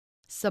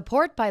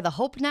Support by the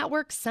Hope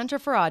Network Center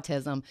for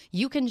Autism.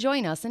 You can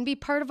join us and be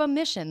part of a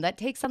mission that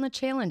takes on the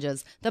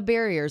challenges, the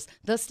barriers,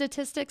 the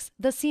statistics,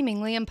 the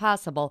seemingly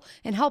impossible,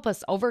 and help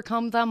us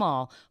overcome them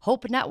all.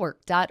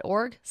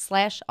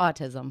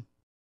 HopeNetwork.org/autism.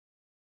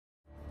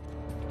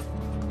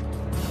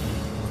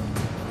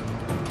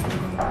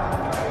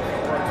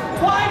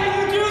 Why do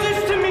you do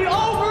this to me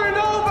over and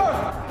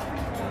over?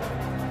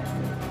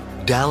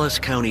 Dallas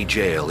County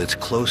Jail is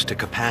close to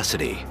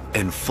capacity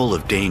and full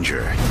of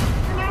danger.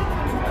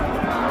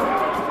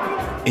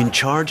 In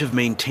charge of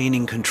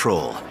maintaining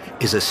control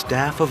is a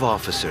staff of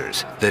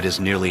officers that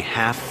is nearly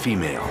half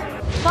female.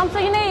 Come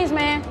to your knees,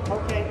 man.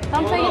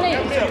 Come to your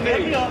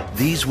knees.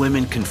 These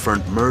women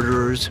confront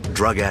murderers,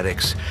 drug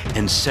addicts,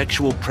 and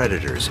sexual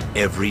predators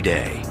every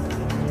day.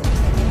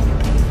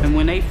 And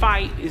when they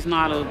fight, it's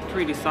not a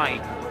pretty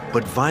sight.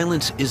 But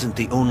violence isn't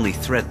the only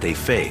threat they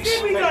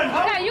face.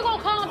 Okay, you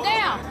gonna calm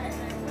down.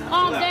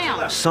 Calm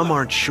down. Some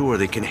aren't sure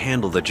they can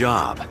handle the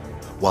job,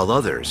 while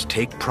others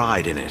take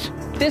pride in it.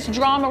 This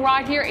drama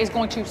right here is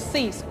going to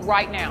cease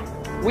right now.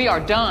 We are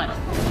done.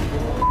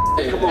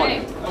 Come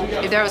on.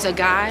 If there was a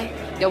guy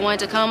that wanted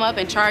to come up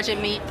and charge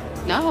at me,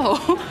 no,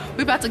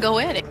 we're about to go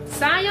at it.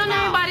 Sign your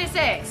name by this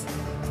X.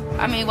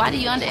 I mean, why do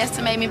you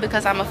underestimate me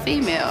because I'm a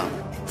female?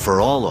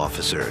 For all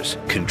officers,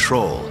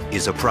 control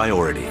is a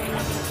priority.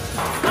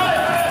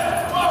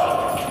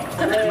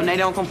 When they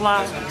don't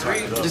comply,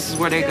 this is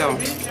where they go.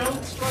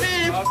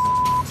 Man,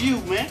 you,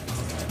 man.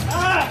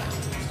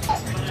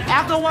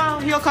 After a while,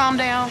 he'll calm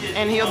down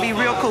and he'll be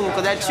real cool,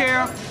 because that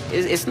chair,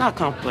 it's not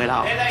comfortable at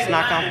all. It's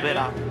not comfortable at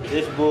all.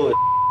 This bull.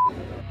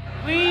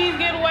 Please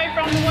get away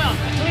from the well,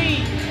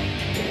 please.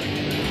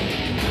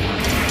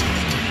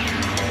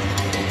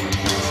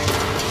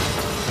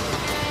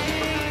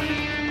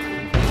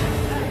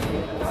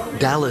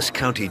 Dallas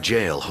County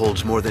Jail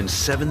holds more than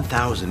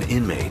 7,000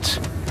 inmates,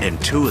 and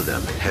 2 of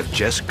them have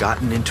just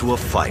gotten into a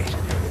fight.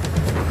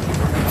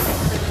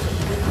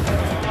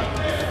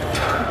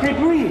 Hey,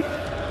 breathe.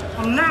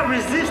 I'm not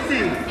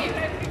resisting.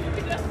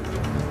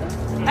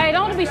 Hey,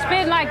 don't be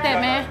spitting like that,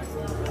 man.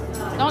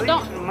 Don't.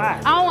 I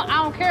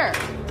don't care.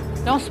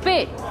 Don't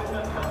spit.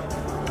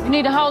 You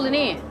need to hold it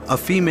in. A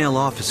female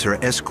officer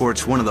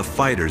escorts one of the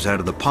fighters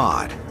out of the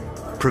pod,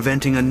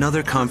 preventing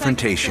another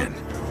confrontation.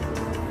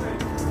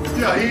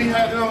 Yeah, he ain't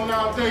had it on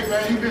all day,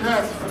 man. He been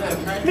asking for that,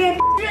 man. Man,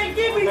 you ain't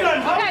give me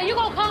nothing. Okay, you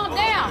gonna calm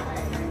down.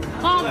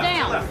 Calm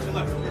down.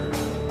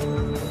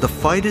 The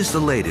fight is the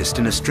latest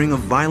in a string of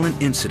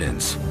violent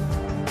incidents.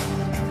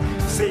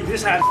 See,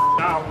 this how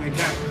all went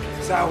down.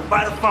 So I was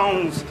by the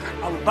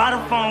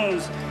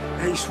phones.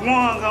 And he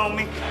swung on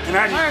me, and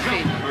I just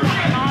Murphy,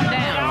 calm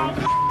down.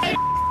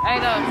 Hey,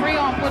 the free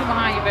arm, put it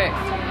behind your back.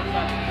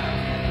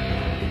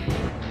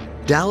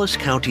 Dallas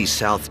County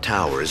South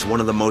Tower is one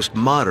of the most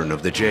modern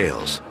of the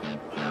jails.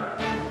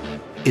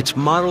 It's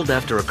modeled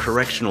after a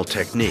correctional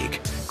technique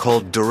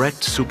called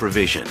direct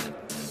supervision.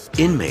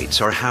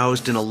 Inmates are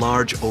housed in a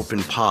large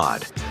open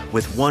pod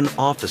with one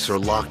officer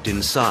locked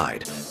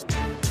inside.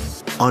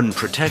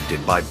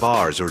 Unprotected by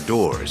bars or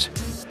doors,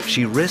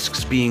 she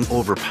risks being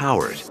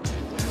overpowered,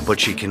 but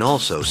she can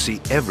also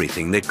see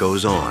everything that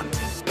goes on.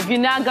 If you're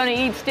not gonna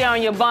eat, stay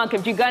on your bunk.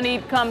 If you're gonna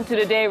eat, come to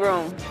the day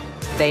room.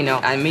 They know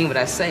I mean what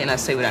I say, and I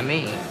say what I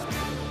mean.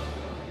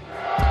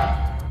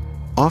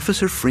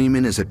 Officer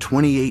Freeman is a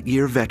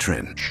 28-year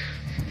veteran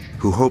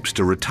who hopes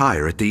to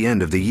retire at the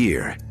end of the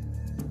year.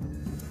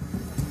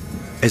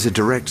 As a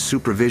direct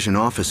supervision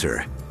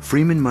officer,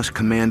 Freeman must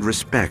command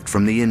respect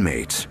from the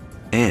inmates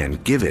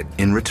and give it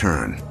in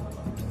return.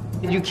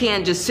 You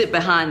can't just sit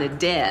behind the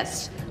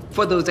desk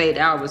for those 8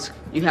 hours.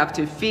 You have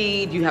to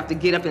feed, you have to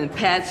get up and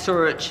pat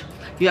search,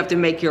 you have to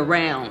make your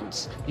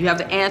rounds, you have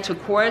to answer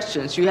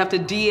questions, you have to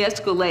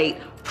de-escalate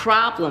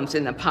problems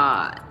in the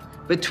pod.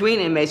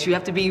 Between inmates, you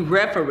have to be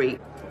referee.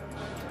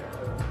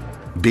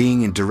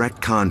 Being in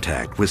direct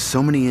contact with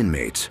so many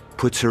inmates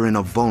puts her in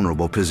a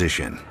vulnerable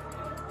position.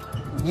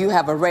 You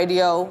have a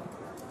radio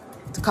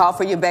to call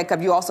for your backup.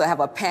 You also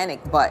have a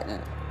panic button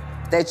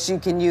that you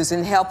can use,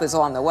 and help is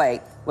on the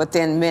way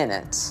within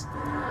minutes.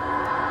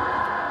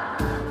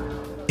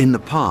 In the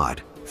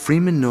pod,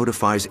 Freeman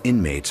notifies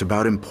inmates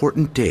about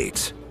important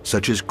dates,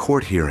 such as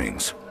court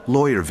hearings,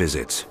 lawyer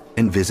visits,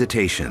 and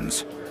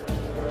visitations.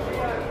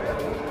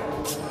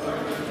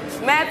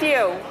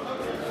 Matthew.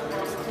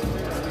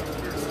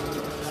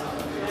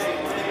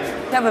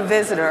 You have a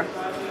visitor.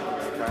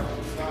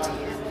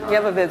 You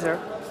have a visitor.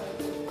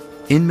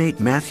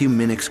 Inmate Matthew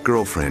Minnick's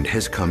girlfriend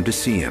has come to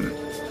see him.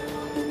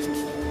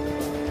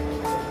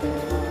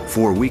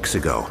 4 weeks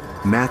ago,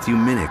 Matthew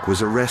Minnick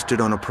was arrested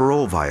on a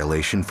parole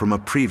violation from a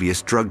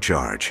previous drug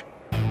charge.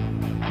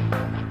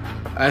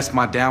 That's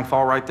my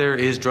downfall right there,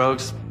 is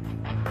drugs.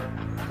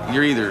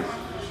 You're either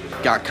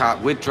got caught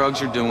with drugs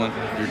you're doing,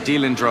 you're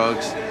dealing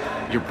drugs,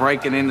 you're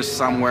breaking into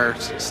somewhere,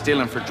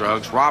 stealing for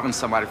drugs, robbing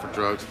somebody for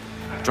drugs.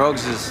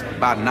 Drugs is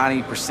about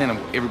 90% of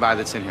everybody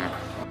that's in here.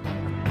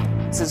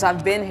 Since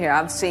I've been here,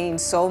 I've seen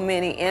so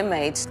many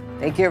inmates.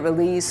 They get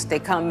released, they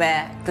come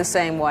back the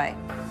same way.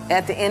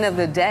 At the end of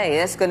the day,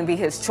 that's going to be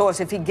his choice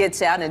if he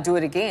gets out and do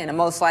it again, and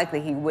most likely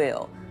he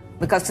will,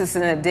 because it's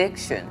an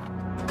addiction.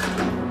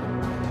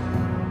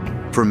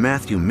 For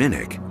Matthew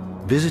Minnick,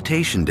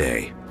 visitation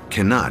day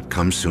cannot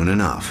come soon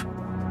enough.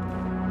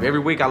 Every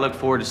week I look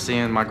forward to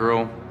seeing my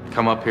girl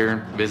come up here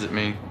and visit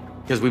me,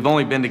 because we've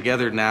only been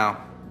together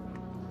now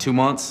 2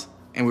 months,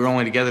 and we were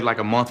only together like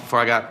a month before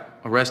I got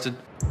arrested.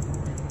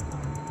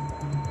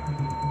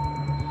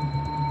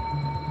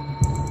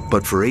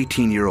 But for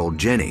 18-year-old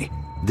Jenny,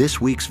 this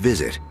week's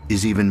visit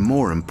is even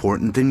more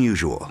important than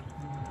usual.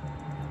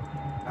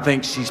 I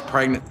think she's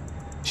pregnant.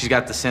 She's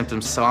got the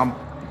symptoms, so I'm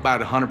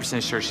about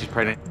 100% sure she's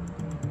pregnant.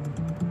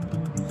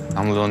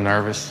 I'm a little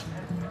nervous.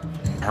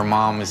 Her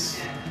mom has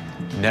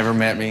never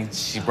met me.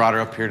 She brought her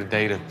up here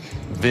today to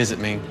visit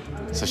me,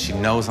 so she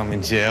knows I'm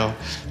in jail.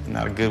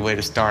 Not a good way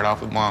to start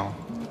off with Mom.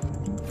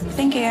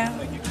 Thank you.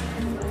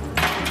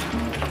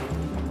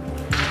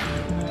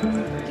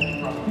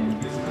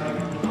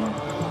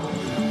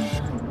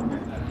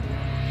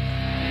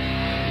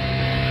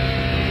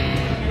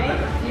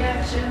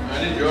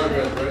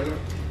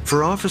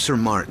 For Officer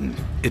Martin,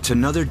 it's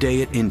another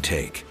day at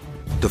intake,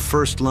 the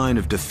first line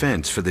of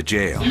defense for the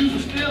jail.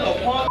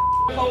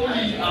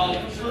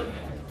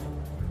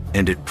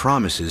 And it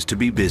promises to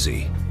be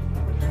busy.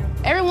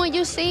 Everyone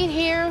you see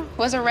here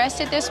was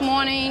arrested this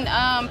morning,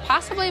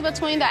 possibly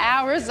between the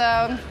hours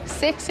of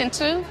 6 and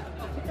 2.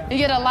 You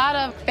get a lot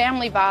of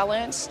family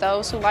violence,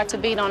 those who like to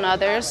beat on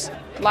others.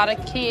 A lot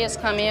of kids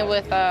come in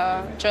with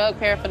drug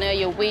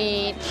paraphernalia,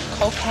 weed,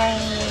 cocaine,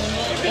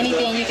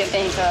 anything you can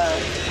think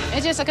of.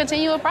 It's just a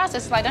continual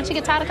process. It's like, don't you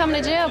get tired of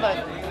coming to jail?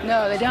 But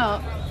no, they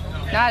don't.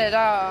 Not at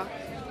all.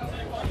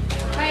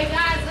 Hey,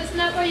 guys, listen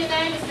up for your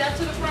name and step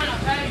to the front,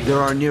 okay? There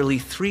are nearly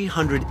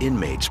 300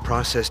 inmates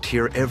processed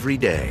here every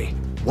day,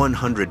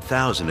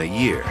 100,000 a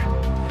year.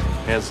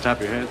 Hands on top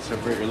of your head,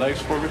 separate your legs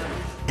for me.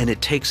 And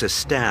it takes a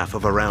staff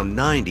of around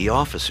 90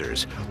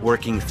 officers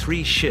working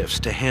 3 shifts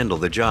to handle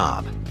the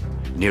job.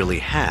 Nearly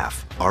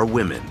half are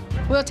women.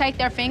 We'll take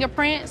their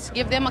fingerprints,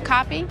 give them a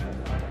copy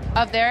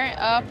of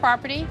their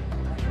property.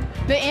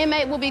 The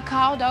inmate will be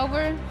called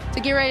over to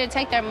get ready to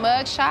take their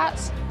mug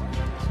shots,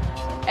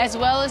 as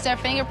well as their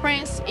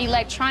fingerprints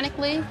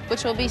electronically,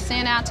 which will be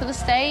sent out to the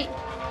state.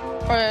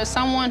 For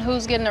someone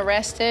who's getting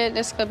arrested,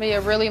 this could be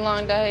a really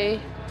long day,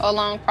 a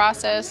long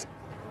process.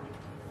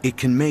 It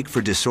can make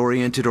for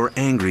disoriented or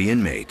angry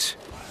inmates.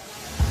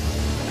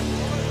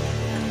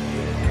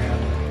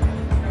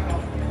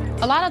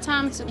 A lot of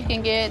times you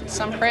can get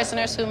some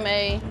prisoners who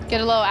may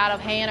get a little out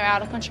of hand or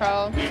out of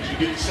control.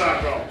 Get your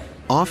sock off.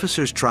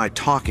 Officers try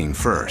talking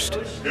first.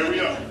 Here we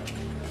are.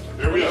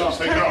 Here we are.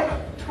 Take it off.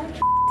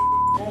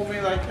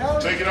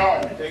 Take it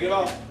off. Take it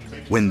off.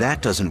 When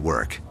that doesn't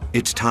work,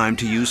 it's time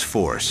to use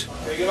force.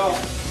 Take it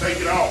off.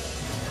 Take it off.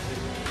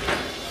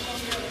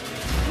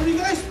 What are you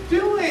guys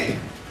doing?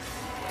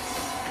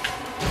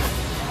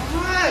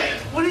 What?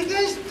 What are you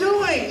guys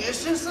doing?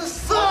 It's just a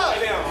suck. All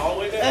the way down. All the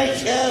way down. I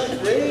can't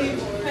breathe.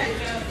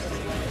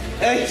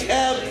 I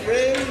can't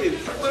breathe.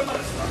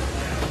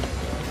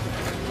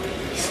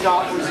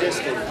 Stop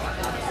resisting.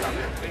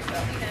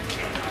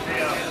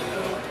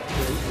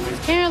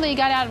 Apparently he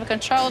got out of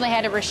control. They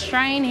had to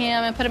restrain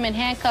him and put him in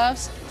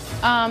handcuffs.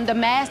 The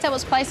mask that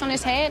was placed on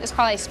his head is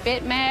called a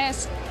spit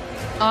mask,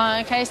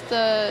 in case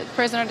the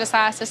prisoner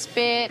decides to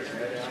spit.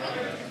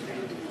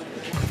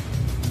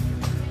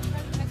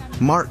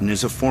 Martin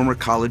is a former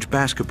college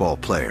basketball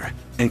player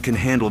and can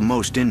handle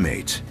most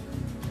inmates.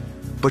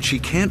 But she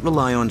can't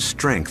rely on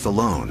strength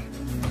alone.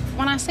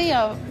 When I see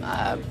a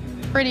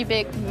pretty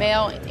big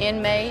male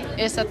inmate,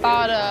 it's a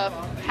thought of,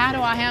 how do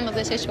I handle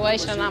this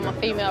situation? I'm a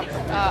female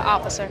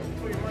officer.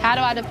 How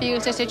do I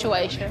diffuse this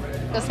situation?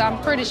 Because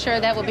I'm pretty sure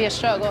that would be a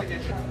struggle.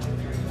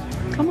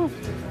 Come on.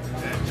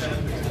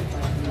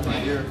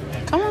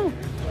 Come on.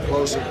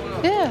 Closer.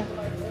 Yeah.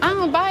 I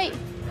don't bite.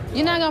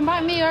 You're not gonna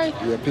bite me, are you?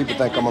 Yeah, people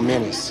think I'm a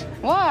menace.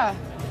 Why?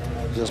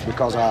 Just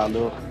because of how I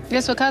look.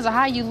 Just because of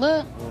how you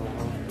look?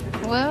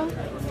 Well,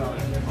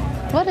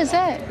 what is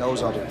that?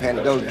 Those are the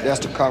that's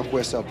the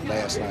conquest of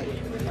last night.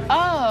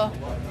 Oh.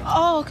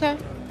 Oh, okay.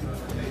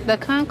 The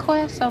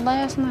conquest of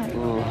last night?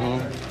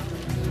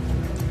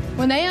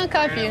 When they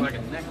uncuff you,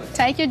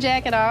 take your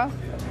jacket off,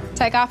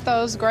 take off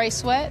those gray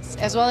sweats,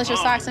 as well as your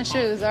socks and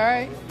shoes, all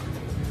right?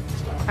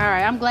 All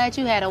right, I'm glad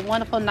you had a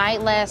wonderful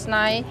night last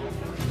night.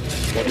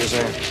 What is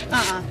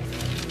that?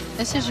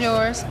 This is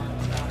yours.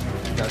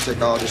 Gotta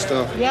take all this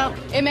stuff? Yep.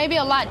 It may be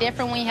a lot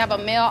different when you have a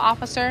male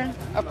officer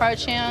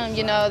approach him.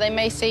 You know, they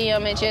may see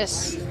him and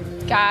just,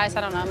 guys,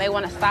 I don't know, may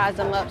want to size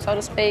them up, so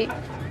to speak.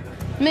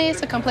 Me,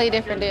 it's a completely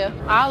different deal.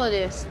 All of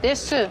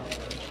this too.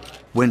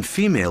 When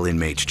female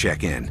inmates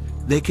check in,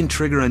 they can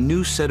trigger a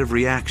new set of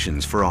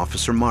reactions for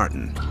Officer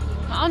Martin.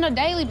 On a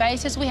daily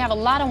basis, we have a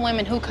lot of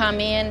women who come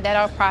in that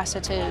are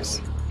prostitutes.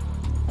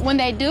 When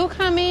they do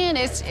come in,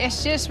 it's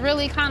just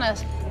really kind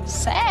of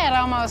sad,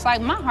 almost like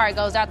my heart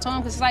goes out to them,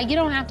 because it's like, you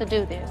don't have to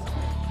do this.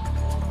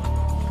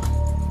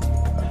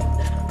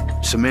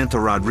 Samantha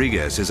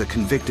Rodriguez is a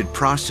convicted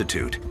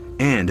prostitute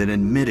and an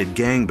admitted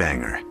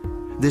gangbanger.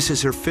 This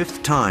is her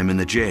 5th time in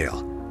the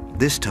jail.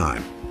 This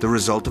time, the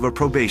result of a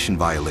probation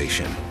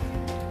violation.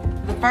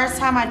 The first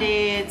time I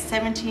did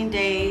 17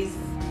 days.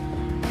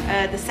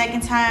 The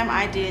second time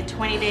I did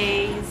 20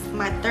 days.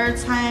 My third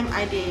time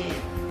I did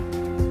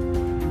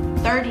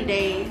 30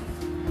 days.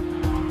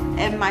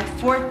 And my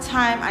fourth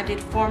time I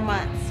did 4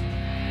 months.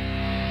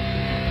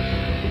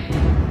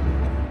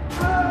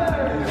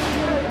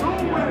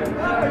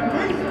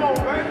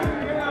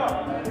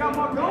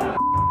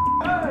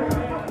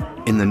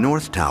 In the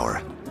North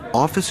Tower,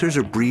 officers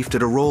are briefed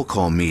at a roll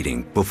call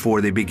meeting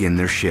before they begin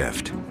their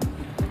shift.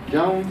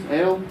 Jones,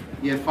 L,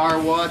 you have fire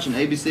watch and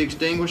ABC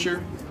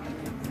extinguisher.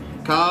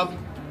 Cobb.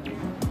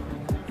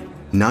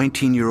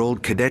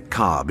 19-year-old Cadet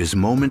Cobb is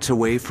moments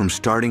away from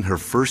starting her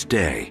first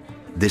day.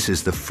 This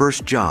is the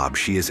first job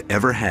she has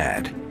ever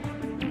had.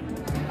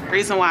 The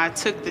reason why I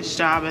took this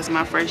job as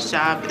my first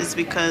job is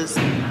because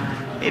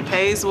it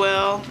pays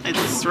well.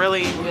 It's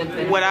really,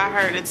 what I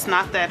heard, it's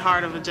not that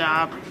hard of a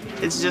job.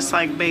 It's just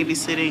like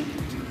babysitting.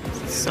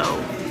 So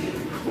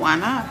why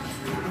not?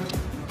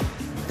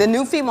 The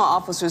new female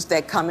officers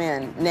that come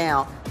in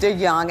now, they're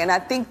young, and I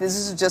think this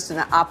is just an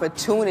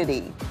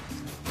opportunity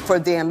for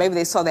them. Maybe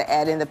they saw the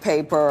ad in the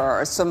paper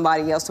or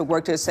somebody else who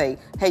worked there say,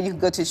 hey, you can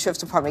go to the sheriff's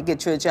department and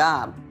get you a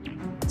job.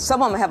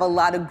 Some of them have a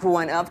lot of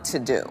growing up to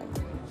do.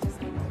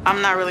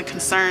 I'm not really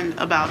concerned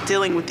about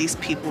dealing with these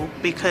people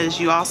because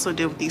you also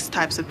deal with these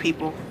types of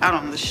people out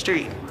on the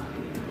street.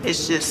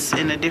 It's just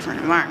in a different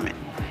environment.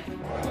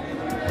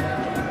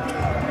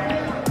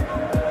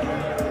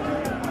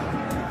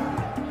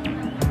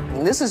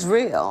 This is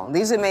real.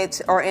 These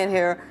inmates are in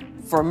here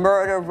for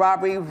murder,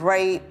 robbery,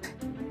 rape,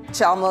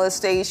 child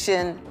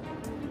molestation.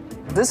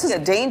 This is a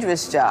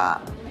dangerous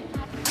job.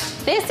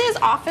 This is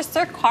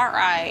Officer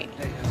Cartwright.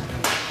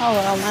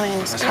 Hello, my name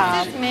is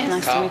Cobb. This is Miss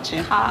Nice to meet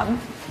you. Cobb.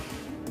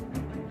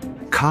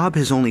 Cobb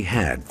has only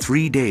had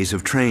 3 days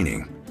of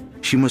training.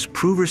 She must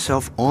prove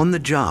herself on the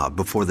job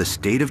before the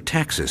state of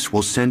Texas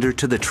will send her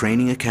to the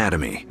training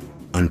academy.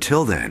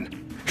 Until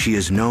then, she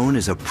is known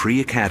as a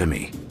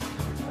pre-academy.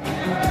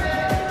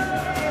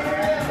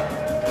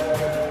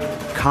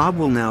 Cobb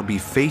will now be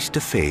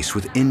face-to-face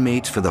with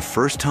inmates for the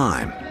first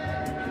time.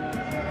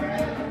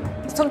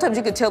 Sometimes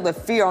you can tell the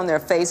fear on their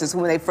faces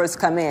when they first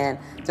come in.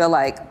 They're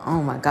like,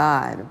 oh my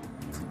God,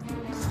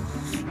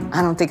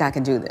 I don't think I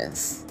can do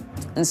this.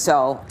 And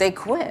so they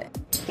quit.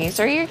 These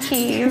are your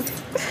keys.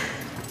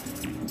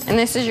 And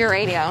this is your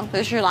radio.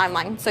 This is your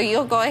lifeline. So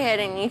you'll go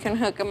ahead and you can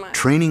hook them up.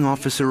 Training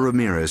Officer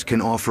Ramirez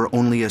can offer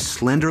only a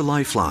slender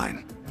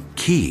lifeline,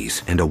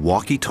 keys, and a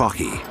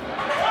walkie-talkie.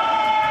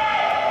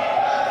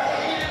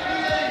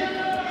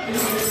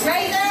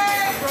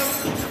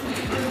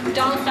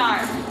 Don't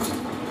start.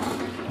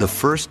 The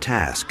first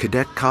task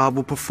Cadet Cobb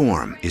will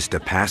perform is to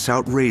pass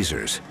out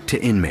razors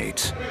to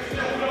inmates.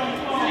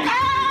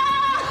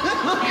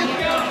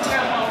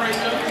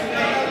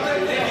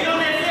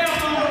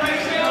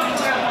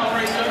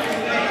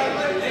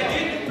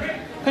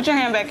 Put your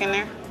hand back in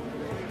there.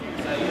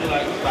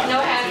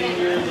 No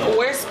hand.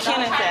 Where's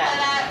Kenneth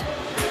at?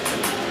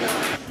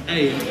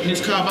 Hey,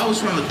 Ms. Cobb, I was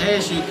trying to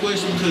ask you a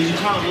question because you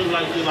kind of look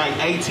like you're like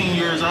 18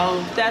 years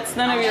old. That's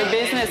none of your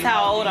business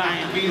how old I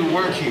am. Be to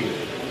work here.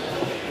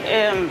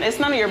 It's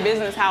none of your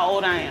business how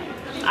old I am.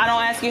 I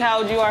don't ask you how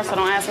old you are, so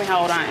don't ask me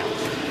how old I am.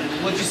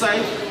 What'd you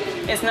say?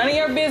 It's none of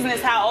your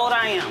business how old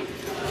I am.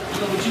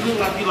 But you look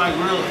like you're like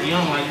real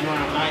young, like you're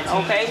around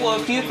 19. Okay, well,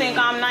 if you think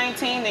I'm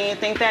 19, then you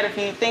think that. If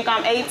you think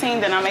I'm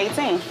 18, then I'm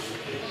 18.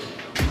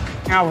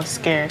 I was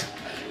scared.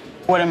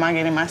 What am I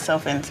getting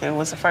myself into?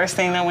 Was the first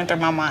thing that went through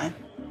my mind.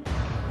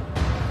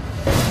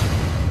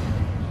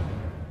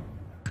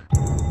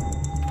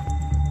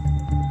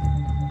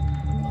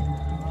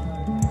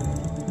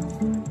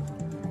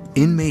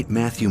 Inmate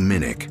Matthew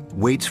Minnick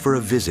waits for a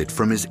visit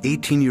from his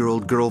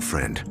 18-year-old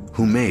girlfriend,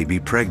 who may be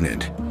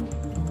pregnant.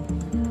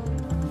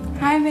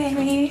 Hi,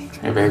 baby.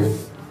 Hey, baby.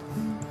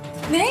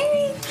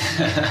 Baby.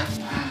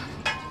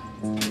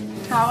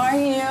 How are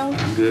you?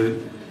 I'm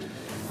good.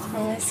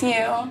 I miss you.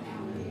 I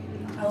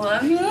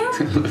love you.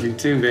 I love you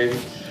too, baby.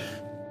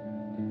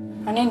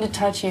 I need to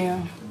touch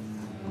you.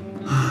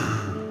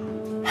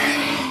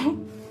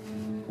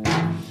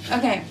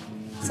 Okay,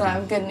 so I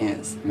have good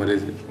news. What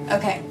is it?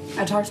 Okay,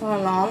 I talked to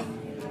my mom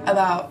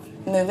about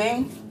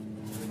moving.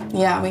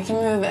 Yeah, we can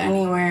move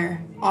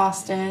anywhere.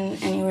 Austin,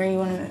 anywhere you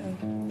want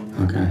to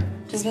move. Okay.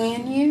 Just me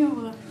and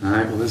you. All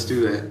right, well, let's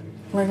do that.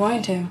 We're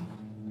going to.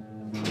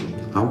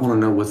 I want to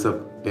know what's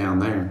up down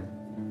there.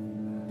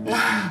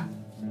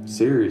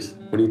 Serious.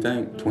 What do you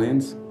think?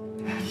 Twins?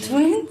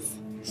 Twins?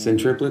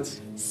 Centriplets?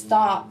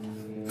 Stop.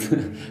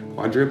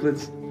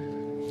 Quadruplets?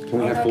 Can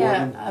we I'll have go 4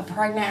 get of them? a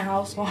pregnant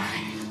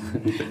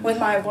housewife with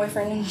my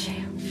boyfriend in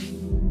jail.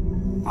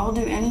 I'll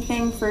do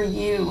anything for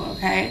you,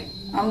 okay?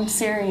 I'm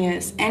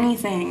serious.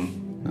 Anything.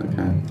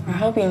 Okay. I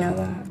hope you know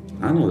that.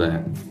 I know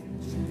that.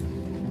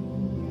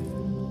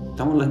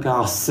 Don't look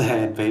all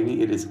sad,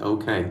 baby. It is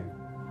okay.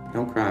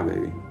 Don't cry,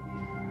 baby.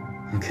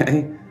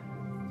 Okay?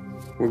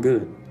 We're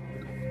good.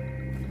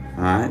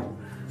 All right?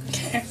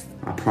 Okay.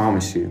 I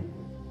promise you.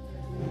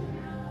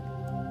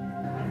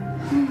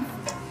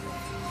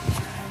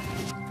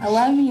 I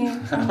love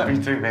you. I love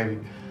you too, baby.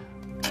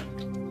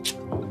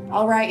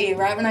 I'll write you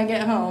right when I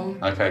get home.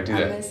 Okay, do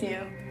that. I miss you.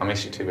 I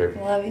miss you too, baby.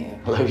 I love you.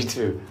 I love you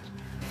too.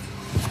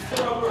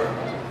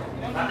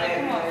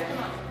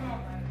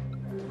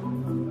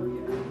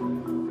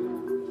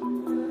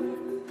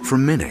 For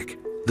Minnick,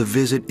 the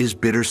visit is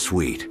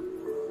bittersweet.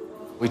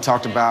 We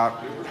talked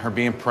about her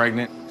being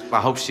pregnant. I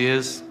hope she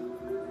is.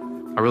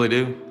 I really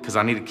do, because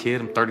I need a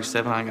kid. I'm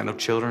 37, I ain't got no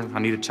children. I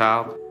need a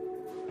child.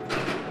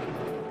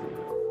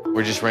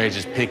 We're just ready to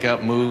just pick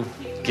up, move,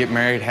 get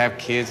married, have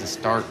kids, and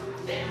start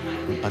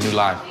a new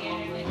life,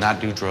 not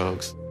do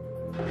drugs.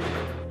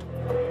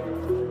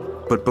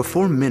 But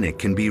before Minnick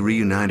can be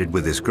reunited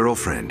with his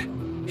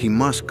girlfriend, he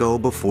must go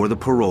before the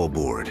parole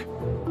board.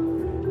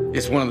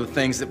 It's one of the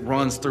things that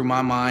runs through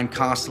my mind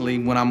constantly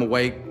when I'm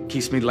awake,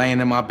 keeps me laying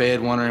in my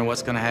bed wondering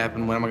what's gonna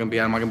happen, when am I gonna be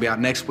out? Am I gonna be out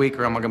next week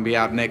or am I gonna be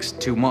out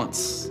next 2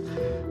 months?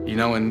 You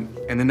know, and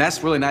then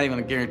that's really not even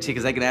a guarantee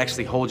because they could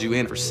actually hold you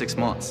in for 6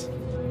 months.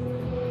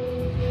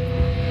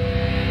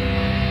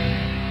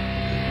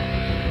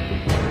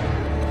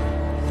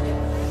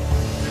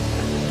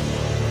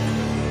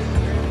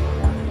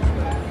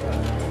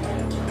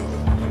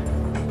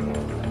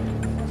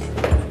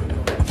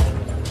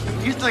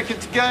 You think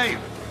it's a game?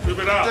 Flip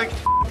it out. You think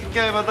it's a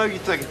game? I know you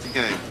think it's a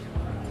game.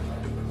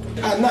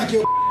 I'll knock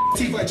your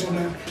teeth out your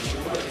mouth.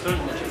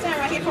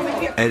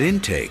 At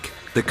intake,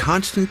 the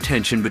constant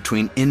tension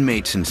between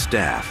inmates and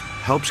staff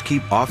helps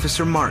keep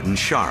Officer Martin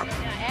sharp,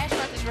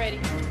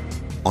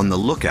 on the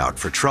lookout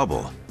for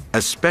trouble,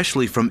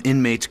 especially from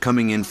inmates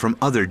coming in from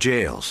other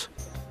jails.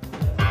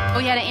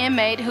 We had an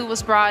inmate who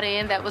was brought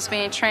in that was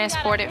being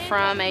transported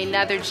from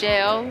another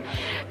jail,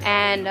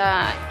 and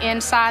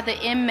inside the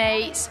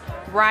inmate's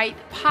right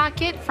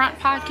pocket, front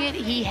pocket,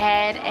 he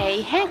had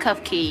a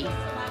handcuff key.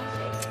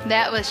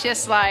 That was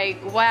just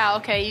like, wow,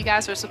 okay, you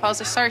guys were supposed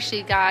to search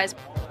these guys.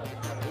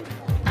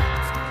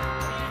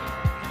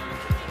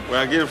 Where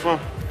I get it from?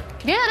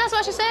 Yeah, that's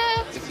what she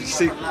said. It's a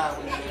secret.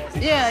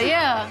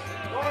 Yeah.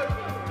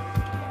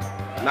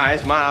 Nah,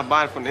 it's mine. I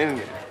bought it from the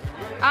internet.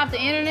 Off the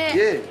internet?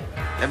 Yeah.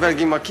 I better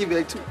give me my key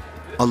back too.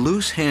 A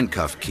loose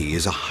handcuff key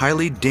is a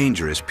highly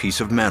dangerous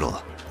piece of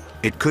metal.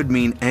 It could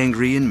mean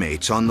angry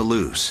inmates on the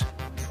loose.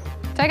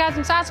 Take out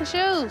some socks and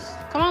shoes.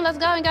 Come on, let's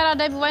go. Ain't got all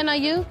day been waiting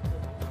on you.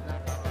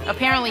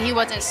 Apparently, he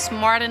wasn't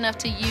smart enough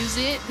to use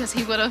it because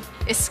he would have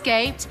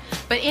escaped.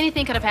 But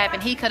anything could have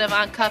happened. He could have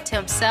uncuffed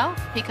himself.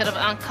 He could have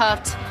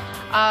uncuffed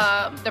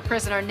the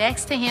prisoner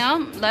next to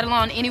him, let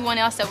alone anyone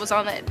else that was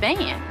on that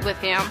van with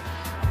him.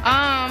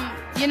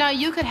 You know,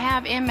 you could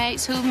have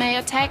inmates who may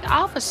attack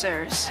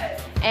officers,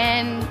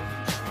 and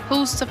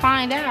who's to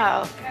find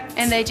out?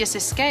 And they just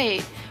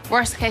escape.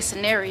 Worst case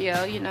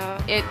scenario, you know,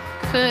 it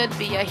could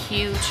be a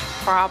huge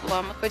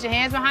problem. Put your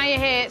hands behind your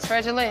head,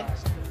 spread your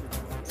legs.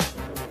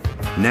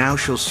 Now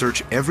she'll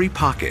search every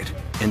pocket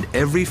and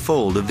every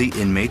fold of the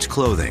inmate's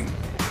clothing.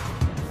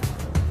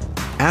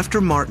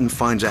 After Martin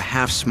finds a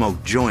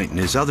half-smoked joint in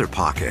his other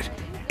pocket,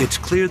 it's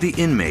clear the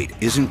inmate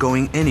isn't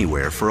going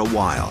anywhere for a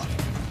while.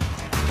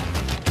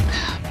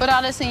 Put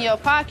all this in your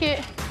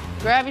pocket,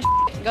 grab your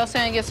shit, go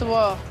sit and get some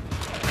water.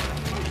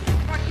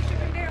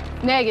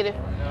 Negative.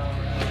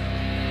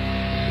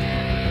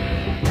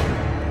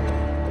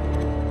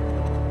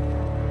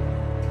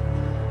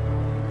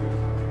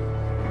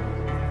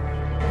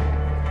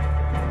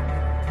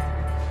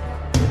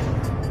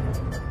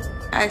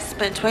 I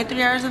spent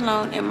 23 hours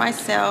alone in my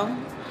cell,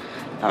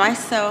 by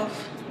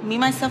myself, me,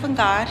 myself, and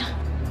God.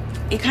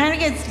 It kind of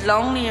gets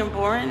lonely and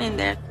boring in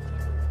there.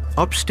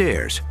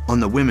 Upstairs, on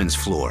the women's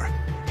floor,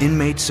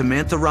 inmate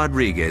Samantha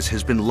Rodriguez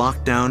has been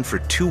locked down for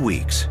 2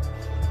 weeks.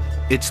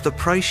 It's the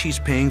price she's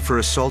paying for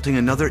assaulting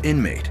another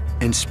inmate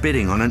and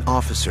spitting on an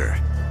officer.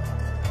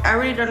 I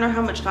really don't know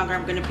how much longer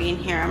I'm gonna be in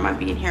here. I might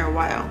be in here a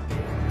while.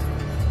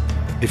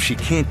 If she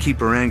can't keep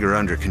her anger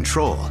under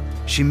control,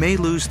 she may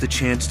lose the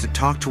chance to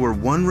talk to her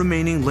one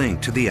remaining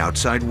link to the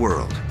outside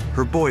world,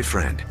 her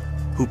boyfriend,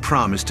 who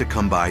promised to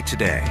come by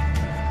today.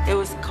 It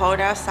was cold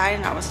outside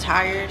and I was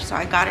tired, so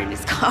I got in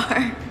his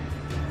car.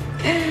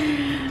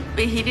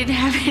 But he didn't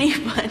have any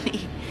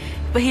money.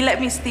 But he let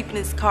me sleep in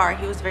his car.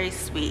 He was very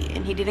sweet,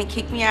 and he didn't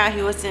kick me out.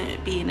 He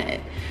wasn't being a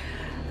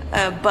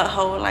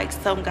butthole like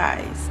some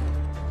guys.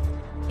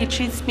 He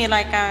treats me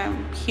like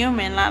I'm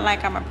human, not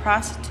like I'm a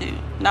prostitute,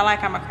 not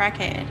like I'm a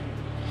crackhead.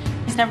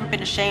 He's never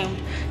been ashamed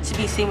to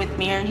be seen with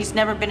me, or he's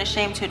never been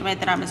ashamed to admit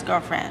that I'm his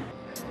girlfriend.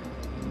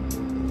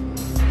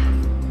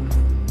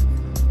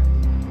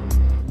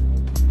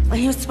 Well,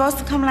 he was supposed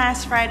to come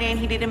last Friday, and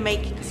he didn't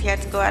make it because he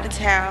had to go out of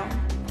town.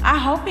 I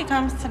hope he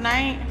comes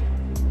tonight.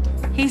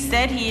 He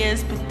said he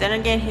is, but then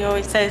again, he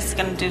always says he's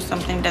gonna do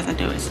something, doesn't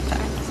do it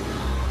sometimes.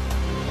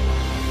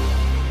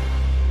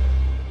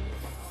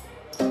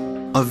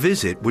 A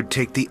visit would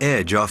take the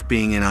edge off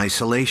being in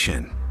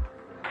isolation.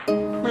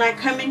 When I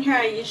come in here,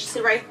 I usually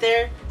sit right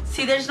there.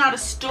 See, there's not a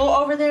stool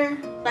over there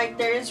like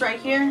there is right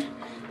here.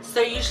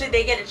 So usually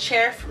they get a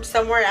chair from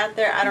somewhere out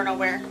there, I don't know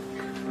where.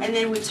 And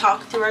then we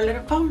talk through our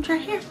little phones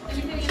right here.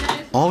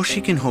 All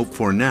she can hope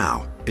for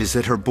now is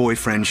that her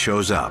boyfriend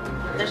shows up.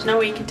 There's no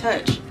way you can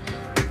touch.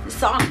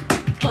 It's all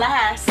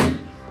glass.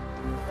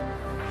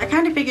 I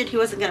kind of figured he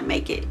wasn't gonna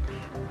make it.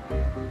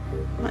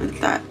 I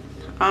thought,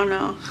 oh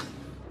no.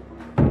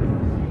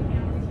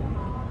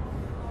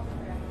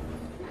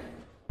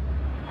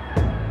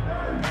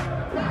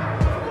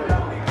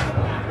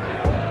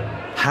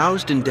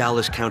 Housed in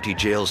Dallas County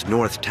Jail's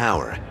North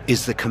Tower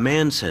is the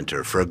command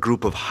center for a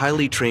group of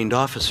highly trained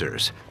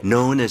officers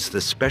known as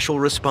the Special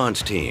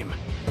Response Team.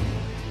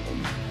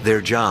 Their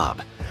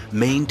job,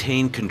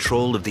 maintain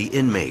control of the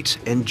inmates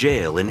and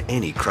jail in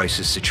any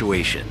crisis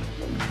situation.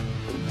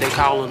 They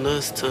calling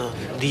us to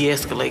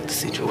de-escalate the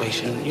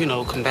situation, you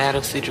know,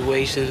 combative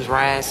situations,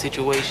 riot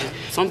situations.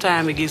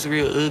 Sometimes it gets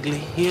real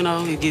ugly, you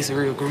know, it gets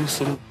real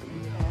gruesome.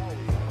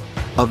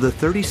 Of the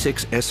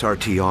 36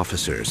 SRT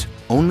officers,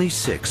 only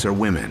 6 are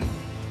women.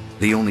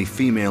 The only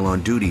female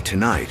on duty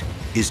tonight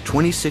is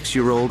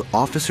 26-year-old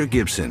Officer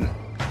Gibson.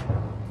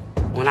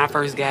 When I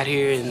first got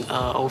here in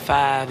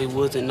 '05, it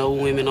wasn't no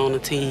women on the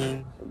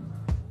team.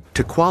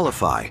 To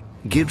qualify,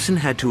 Gibson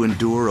had to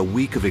endure a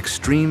week of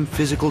extreme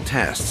physical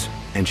tests,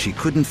 and she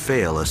couldn't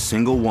fail a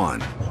single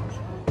one.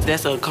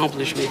 That's an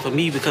accomplishment for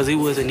me because it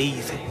wasn't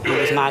easy. It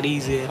was not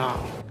easy at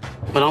all.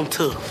 But I'm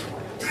tough.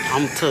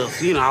 I'm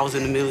tough. You know, I was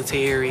in the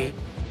military.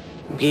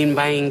 Getting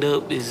banged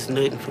up is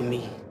nothing for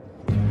me.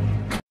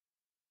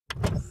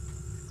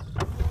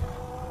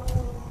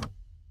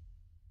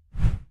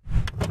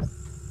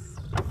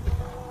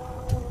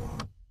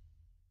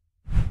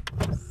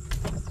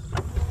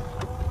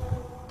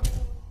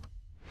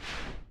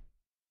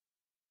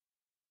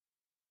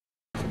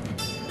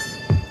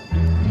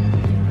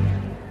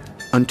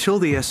 Until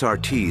the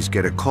SRTs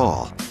get a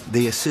call,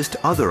 they assist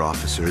other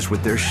officers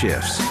with their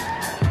shifts.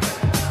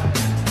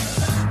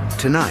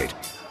 Tonight,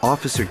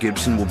 Officer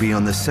Gibson will be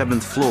on the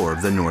 7th floor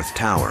of the North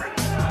Tower.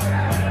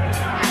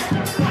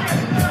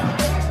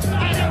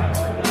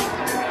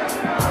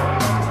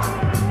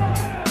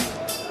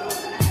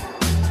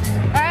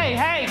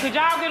 Hey, could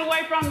y'all get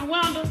away from the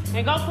window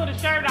and go put a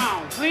shirt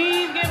on?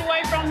 Please get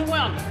away from the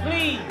window.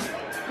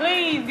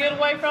 Please get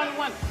away from the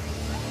window.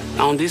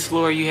 On this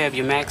floor, you have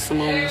your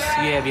maximums,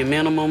 you have your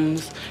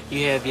minimums,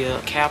 you have your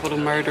capital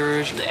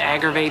murderers, the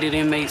aggravated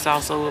inmates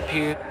also up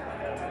here.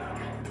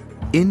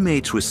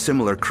 Inmates with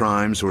similar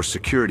crimes or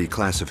security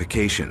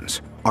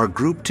classifications are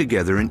grouped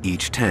together in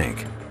each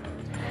tank.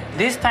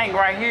 This tank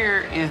right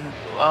here is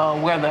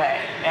where the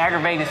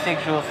aggravated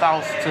sexual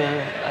assaults to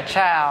a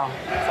child.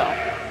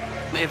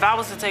 So if I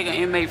was to take an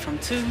inmate from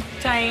 2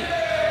 tanks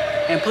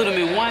and put him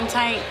in 1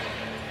 tank,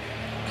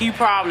 he'd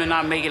probably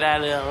not make it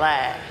out of there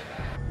alive.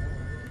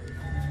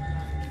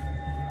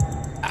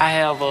 I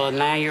have a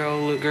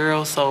 9-year-old little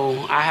girl,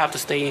 so I have to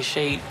stay in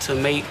shape to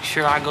make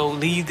sure I go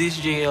leave this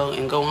jail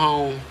and go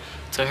home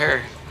to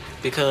her,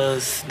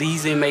 because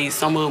these inmates,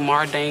 some of them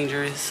are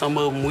dangerous, some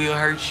of them will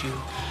hurt you.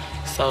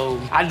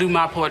 So I do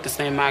my part to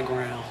stand my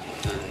ground.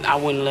 I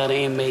wouldn't let an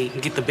inmate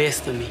get the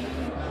best of me.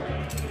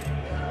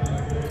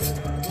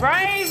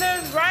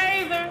 Razors.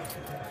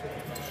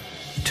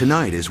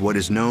 Tonight is what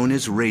is known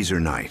as Razor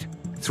Night.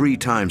 3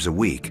 times a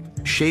week,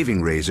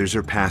 shaving razors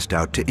are passed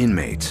out to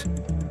inmates.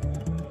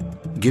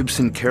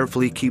 Gibson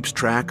carefully keeps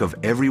track of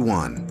every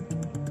one.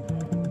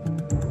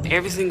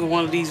 Every single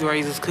one of these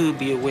razors could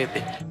be a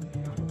weapon.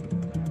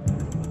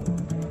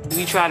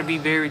 We try to be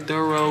very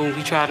thorough.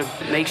 We try to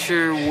make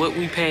sure what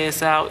we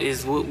pass out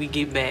is what we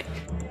get back.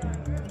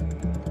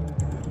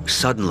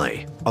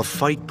 Suddenly, a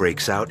fight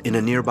breaks out in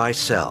a nearby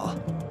cell.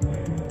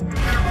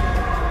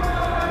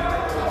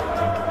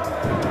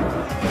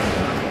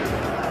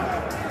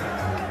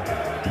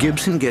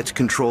 Gibson gets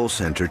Control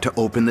Center to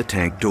open the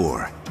tank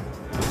door.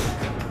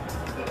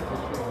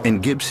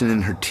 And Gibson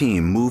and her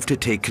team move to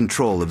take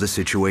control of the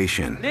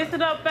situation.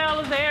 Listen up,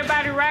 fellas.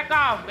 Everybody rack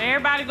off.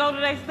 Everybody go to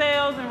their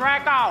cells and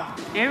rack off.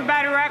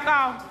 Everybody rack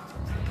off.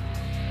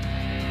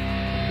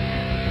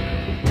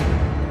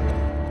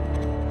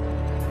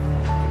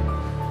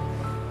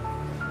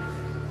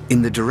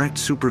 In the direct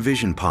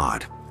supervision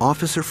pod,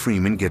 Officer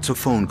Freeman gets a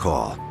phone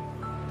call.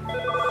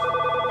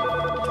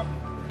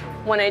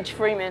 1H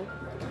Freeman.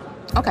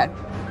 Okay.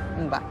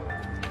 Bye.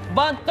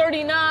 Bunk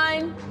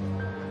 39,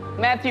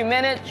 Matthew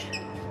Minich.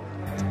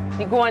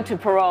 You're going to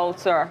parole,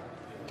 sir.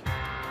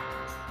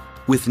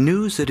 With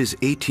news that his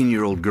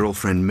 18-year-old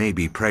girlfriend may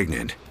be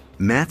pregnant,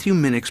 Matthew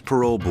Minich's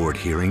parole board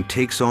hearing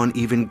takes on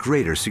even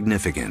greater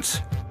significance.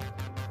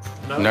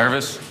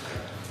 Nervous?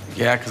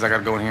 Yeah, because I got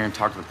to go in here and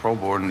talk to the parole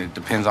board, and it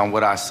depends on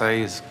what I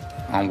say is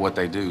on what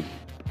they do.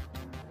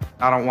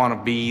 I don't want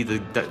to be the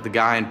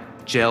guy in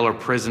jail or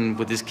prison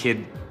with this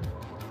kid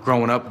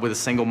growing up with a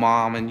single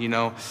mom, and, you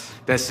know,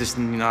 that's just,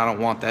 you know, I don't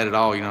want that at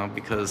all, you know,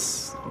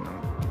 because, you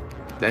know,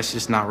 that's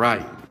just not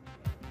right.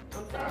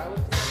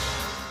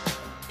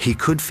 He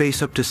could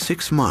face up to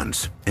 6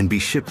 months and be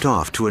shipped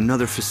off to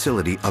another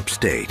facility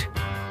upstate.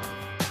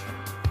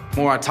 The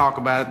more I talk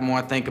about it, the more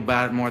I think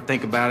about it, the more I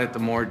think about it, the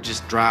more it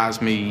just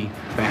drives me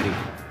batty.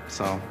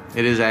 So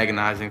it is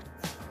agonizing.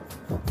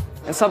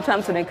 And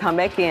sometimes when they come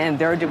back in,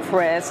 they're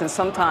depressed, and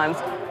sometimes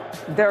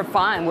they're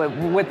fine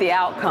with the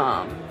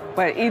outcome.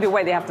 But either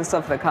way, they have to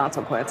suffer the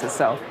consequences.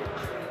 So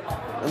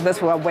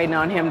that's why I'm waiting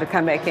on him to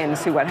come back in and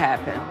see what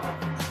happened.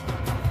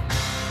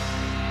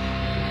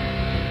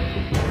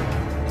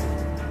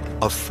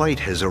 A fight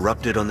has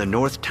erupted on the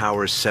North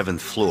Tower's 7th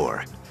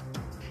floor.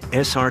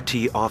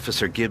 SRT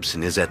Officer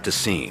Gibson is at the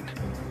scene.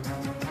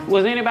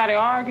 Was anybody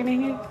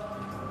arguing here?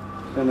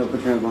 Stand up,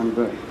 put your hands behind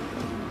your back.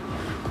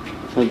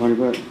 Hands behind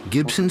your back.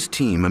 Gibson's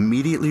team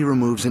immediately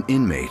removes an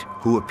inmate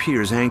who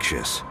appears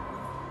anxious.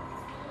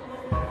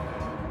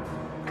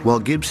 While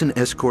Gibson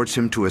escorts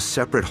him to a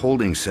separate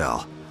holding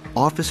cell,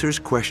 officers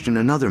question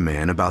another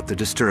man about the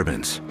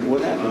disturbance.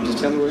 What happened? Just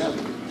tell me what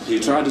happened. He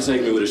tried to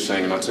take me with a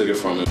shank and I took it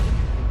from him.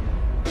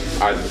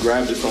 I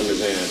grabbed it from his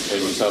hand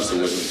and he touched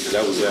it with me.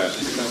 That was that.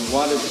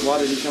 Why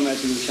did he come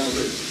at you with a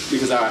shank?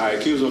 Because I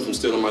accused him from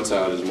stealing my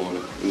towel this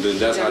morning. And then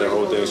that's how the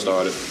whole thing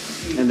started.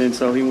 And then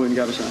so he went and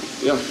got a shank?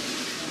 Yeah.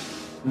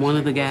 One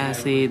of the guys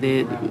said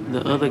that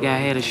the other guy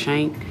had a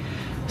shank.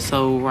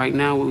 So right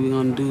now what we're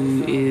gonna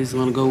do is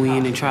gonna go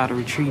in and try to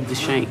retrieve the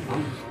shank.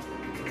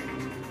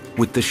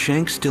 With the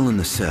shank still in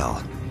the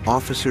cell,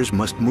 officers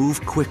must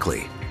move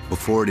quickly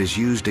before it is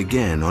used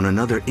again on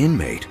another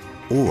inmate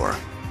or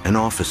an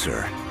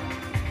officer.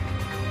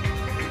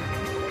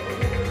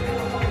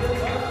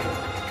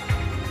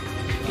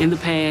 In the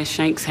past,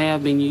 shanks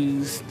have been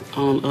used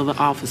on other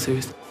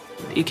officers.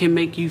 It can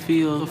make you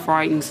feel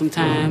frightened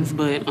sometimes,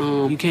 but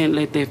you can't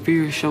let that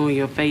fear show in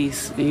your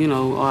face, you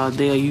know, or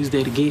they'll use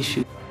that against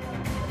you.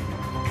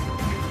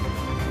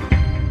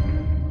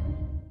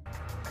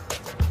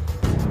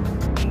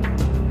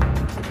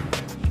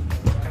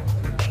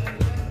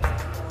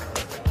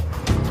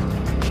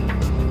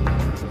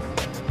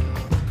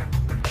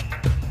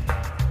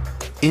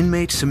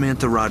 Inmate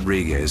Samantha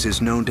Rodriguez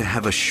is known to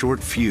have a short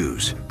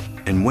fuse,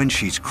 and when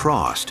she's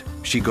crossed,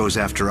 she goes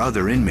after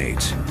other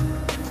inmates.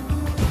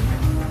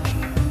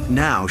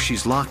 Now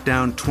she's locked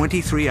down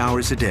 23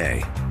 hours a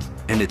day,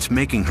 and it's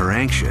making her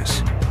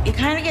anxious. It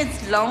kind of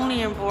gets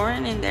lonely and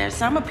boring in there,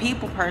 so I'm a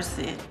people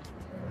person.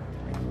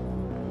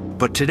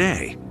 But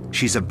today,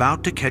 she's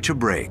about to catch a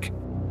break.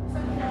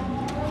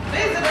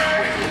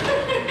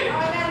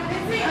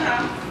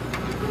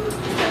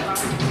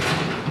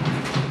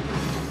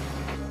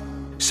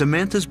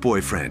 Samantha's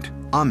boyfriend,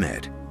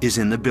 Ahmed, is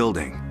in the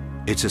building.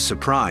 It's a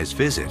surprise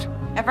visit.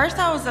 At first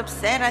I was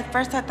upset. At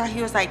first I thought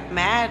he was like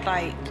mad,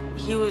 like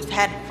he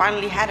had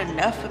finally had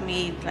enough of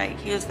me. Like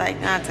he was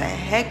like, nah, to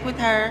heck with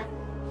her.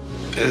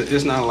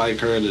 It's not like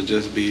her to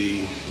just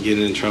be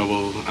getting in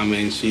trouble. I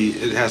mean,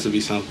 it has to be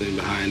something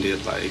behind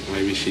it, like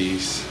maybe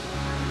she's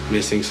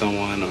missing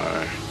someone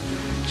or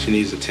she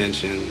needs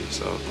attention.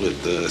 So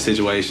with the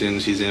situation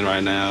she's in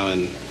right now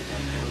and,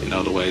 you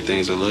know, the way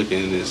things are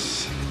looking,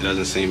 it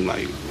doesn't seem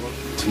like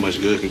too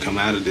much good can come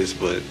out of this,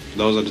 but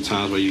those are the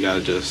times where you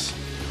gotta just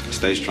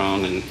stay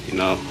strong and, you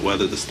know,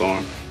 weather the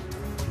storm.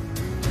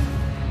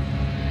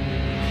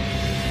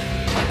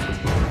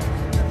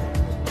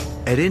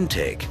 At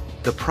intake,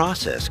 the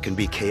process can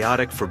be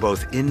chaotic for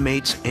both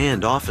inmates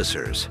and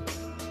officers.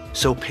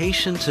 So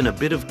patience and a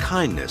bit of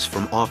kindness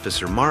from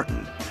Officer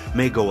Martin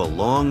may go a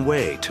long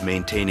way to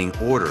maintaining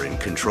order and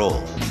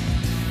control.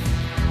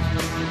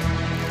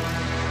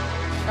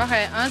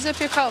 Okay, unzip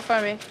your coat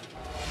for me.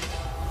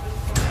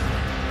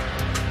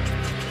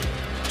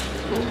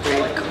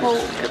 Very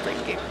cold because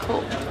I get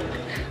cold.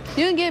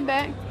 You can get it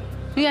back.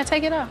 You gotta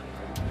take it off.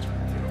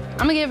 I'm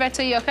gonna give it back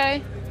to you,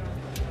 okay?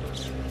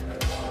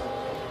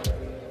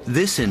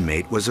 This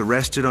inmate was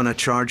arrested on a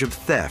charge of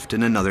theft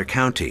in another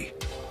county,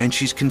 and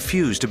she's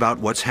confused about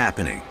what's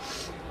happening.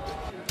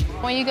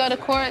 When you go to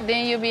court,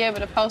 then you'll be able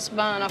to post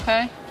bond,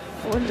 okay?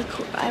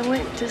 I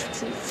went just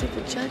to see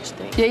the judge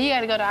thing. Yeah, you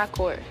gotta go to our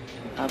court.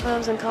 Oh, but I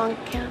was in Collin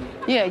County?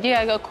 Yeah, you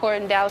gotta go to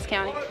court in Dallas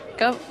County.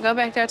 Go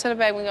back there to the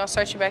back. We're gonna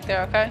search you back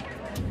there, okay?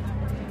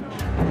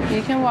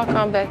 You can walk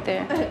on back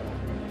there.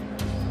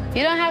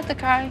 You don't have to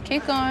cry.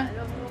 Keep going.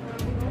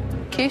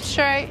 Keep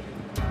straight.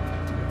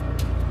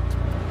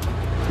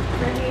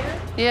 Right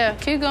here? Yeah,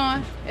 keep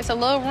going. It's a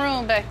little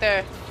room back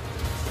there.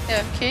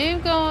 Yeah,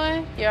 keep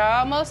going. You're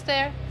almost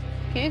there.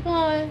 Keep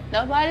going.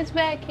 Nobody's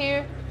back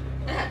here.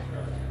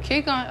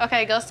 Keep going.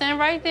 Okay, go stand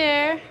right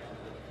there.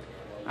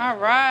 All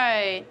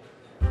right.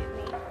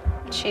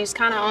 She's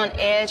kind of on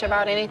edge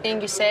about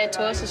anything you said to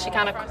her, so she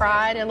kind of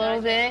cried a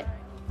little bit.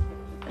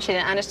 She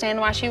didn't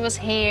understand why she was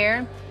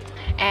here.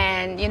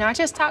 And, you know, I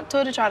just talked to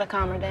her to try to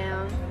calm her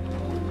down.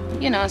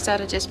 You know,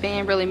 instead of just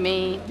being really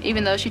mean,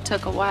 even though she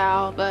took a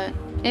while, but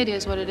it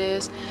is what it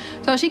is.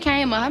 So she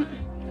came up.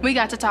 We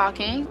got to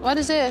talking. What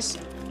is this?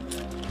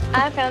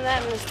 I found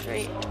that in the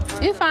street.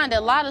 You find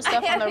a lot of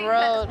stuff on the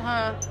road,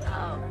 huh?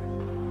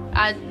 Oh.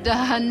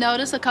 I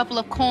noticed a couple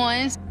of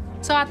coins.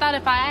 So I thought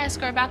if I ask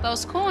her about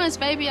those coins,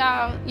 maybe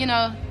I'll, you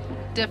know,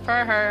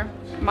 defer her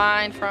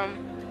mind from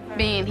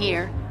being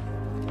here.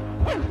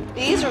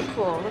 These are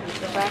cool. Look at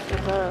the back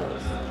of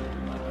those.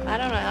 I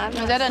don't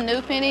know. Is that a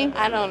new penny?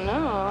 I don't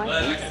know.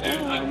 I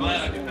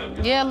think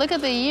so. Yeah, look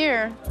at the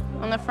year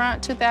on the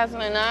front,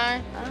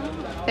 2009.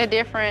 Oh. They're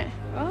different.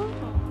 Oh.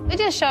 It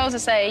just shows to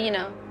say, you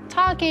know,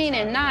 talking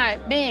and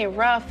not being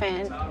rough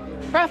and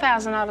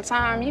roughhousing all the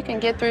time, you can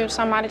get through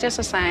somebody just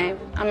the same.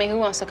 I mean, who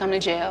wants to come to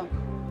jail?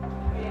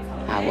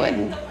 I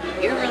wouldn't.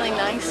 You're really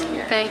nice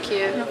here. Thank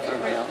you. No, for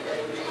real.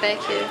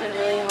 Thank you. It's been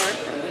really hard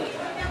for me.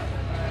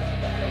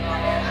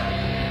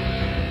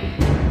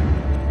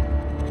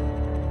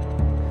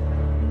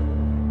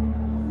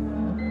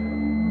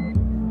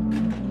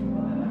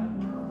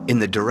 In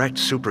the direct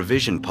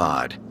supervision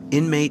pod,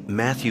 inmate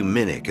Matthew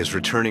Minnick is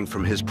returning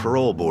from his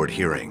parole board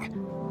hearing.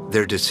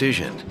 Their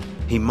decision: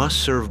 he must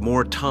serve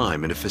more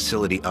time in a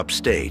facility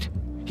upstate.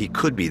 He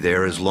could be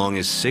there as long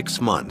as 6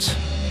 months.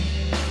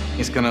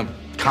 It's gonna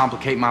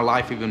complicate my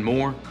life even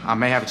more. I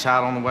may have a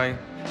child on the way.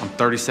 I'm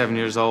 37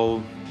 years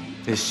old.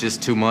 It's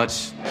just too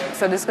much.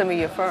 So this is gonna be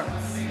your first.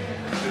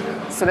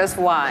 So that's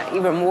why,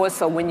 even more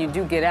so when you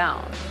do get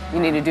out, you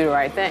need to do the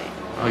right thing.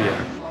 Oh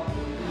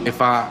yeah.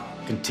 If I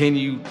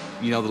continue,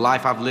 the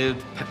life I've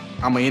lived,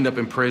 I'm gonna end up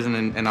in prison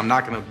and I'm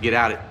not gonna get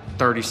out at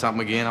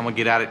 30-something again. I'm gonna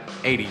get out at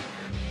 80,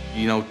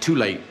 too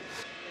late.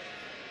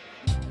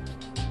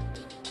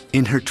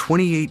 In her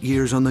 28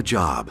 years on the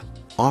job,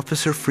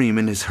 Officer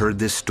Freeman has heard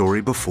this story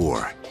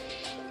before.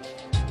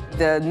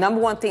 The number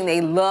one thing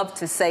they love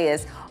to say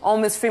is, oh,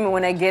 Miss Freeman,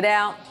 when I get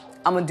out,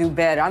 I'm gonna do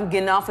better. I'm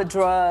getting off of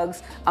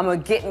drugs. I'm gonna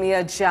get me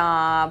a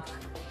job.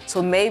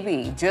 So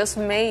maybe, just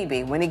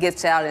maybe, when he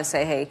gets out and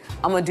say, hey,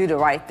 I'm gonna do the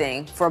right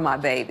thing for my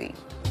baby.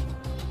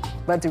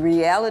 But the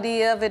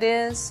reality of it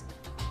is,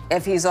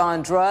 if he's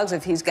on drugs,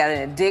 if he's got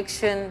an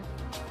addiction,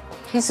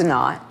 he's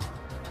not.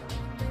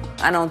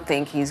 I don't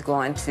think he's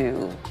going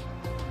to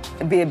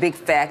be a big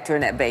factor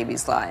in that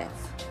baby's life.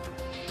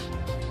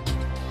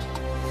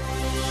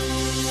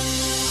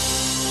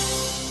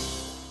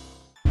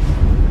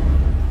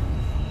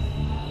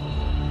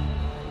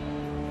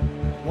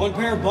 One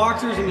pair of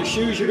boxers and the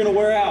shoes you're gonna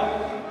wear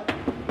out.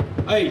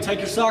 Hey, take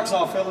your socks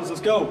off, fellas,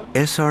 let's go.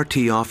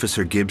 SRT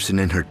Officer Gibson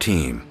and her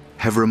team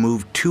have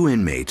removed 2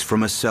 inmates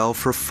from a cell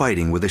for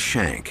fighting with a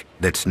shank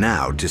that's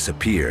now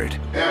disappeared.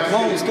 Come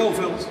on, let's go,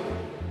 fellas.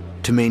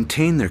 To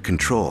maintain their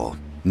control,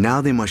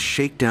 now they must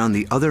shake down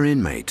the other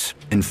inmates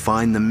and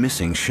find the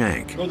missing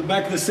shank. Go to the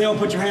back of the cell,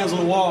 put your hands on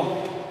the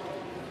wall.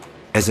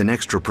 As an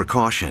extra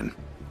precaution,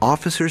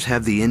 officers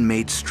have the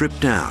inmates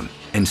stripped down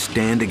and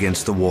stand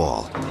against the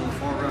wall.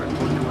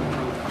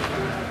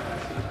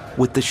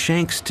 With the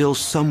shank still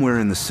somewhere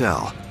in the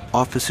cell,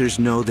 officers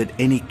know that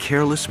any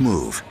careless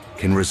move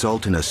can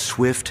result in a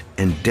swift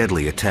and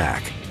deadly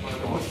attack.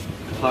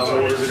 Five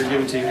orders that are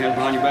given to you, hands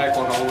behind your back,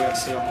 walk all the way out the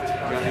cell.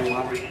 Got him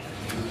behind.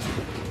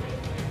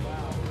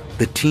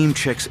 The team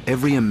checks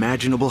every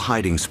imaginable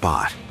hiding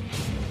spot.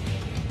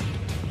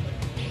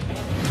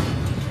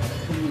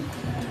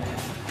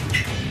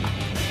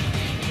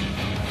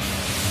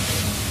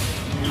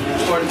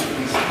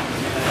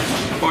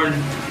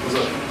 Gordon. What's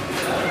up?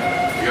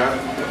 You got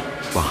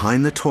it?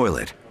 Behind the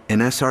toilet, an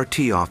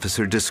SRT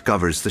officer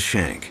discovers the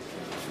shank.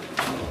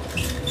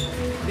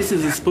 This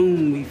is a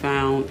spoon we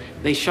found.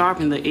 They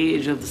sharpened the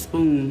edge of the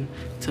spoon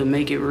to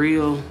make it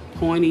real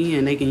pointy,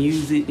 and they can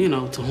use it,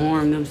 to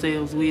harm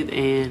themselves with.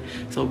 And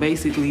so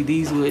basically,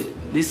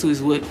 this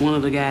was what one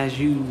of the guys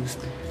used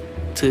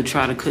to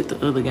try to cut the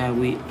other guy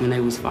with when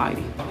they was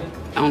fighting.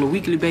 On a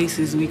weekly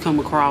basis, we come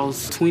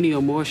across 20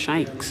 or more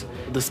shanks.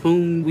 The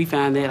spoon, we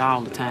find that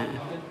all the time.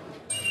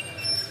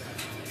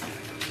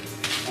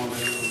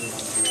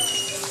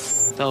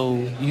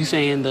 So you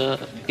saying the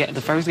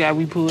first guy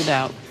we pulled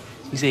out,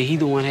 you said he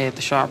the one had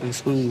the sharpened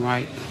spoon,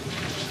 right?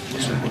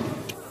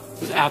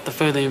 After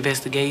further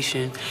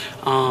investigation,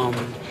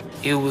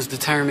 it was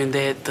determined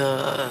that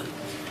the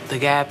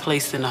guy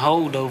placed in the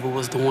holdover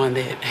was the one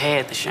that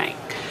had the shank.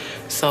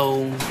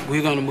 So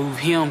we're gonna move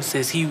him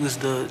since he was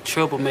the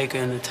troublemaker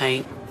in the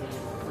tank.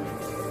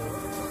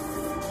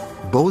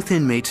 Both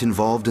inmates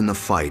involved in the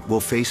fight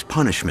will face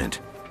punishment,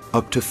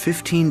 up to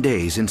 15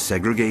 days in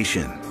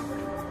segregation.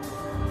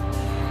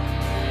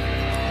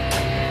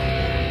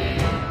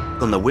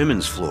 On the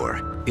women's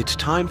floor, it's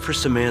time for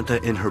Samantha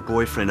and her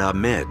boyfriend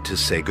Ahmed to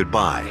say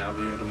goodbye. I'll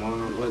be here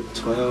tomorrow,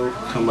 12?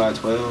 Come by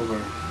 12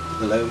 or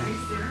 11?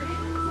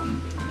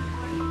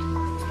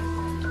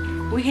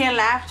 We here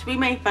laughed, we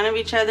made fun of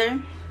each other.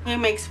 He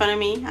makes fun of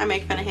me, I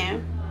make fun of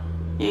him.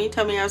 He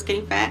told me I was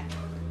getting fat.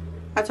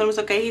 I told him it's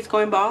okay, he's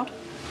going bald.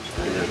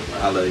 Yeah,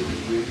 I love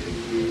you.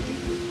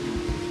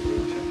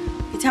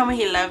 He told me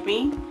he loved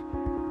me.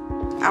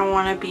 I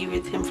want to be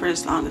with him for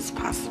as long as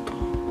possible.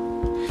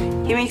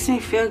 He makes me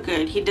feel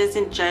good. He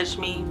doesn't judge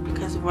me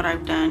because of what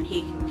I've done.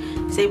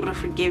 He's able to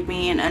forgive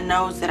me and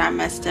knows that I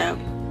messed up.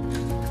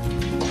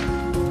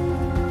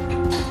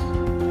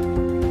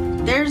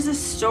 There's this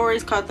story,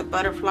 it's called The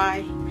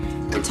Butterfly.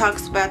 It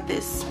talks about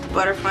this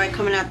butterfly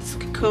coming out this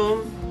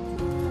cocoon.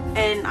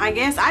 And I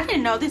guess I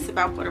didn't know this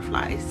about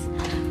butterflies,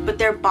 but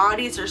their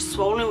bodies are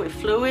swollen with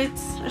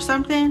fluids or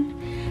something.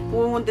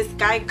 When this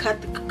guy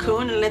cut the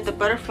cocoon and let the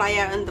butterfly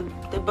out, and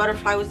the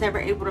butterfly was never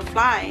able to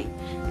fly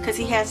because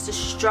he has to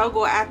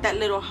struggle at that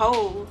little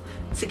hole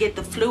to get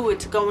the fluid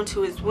to go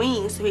into his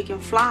wings so he can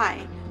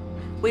fly.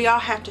 We all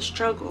have to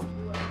struggle.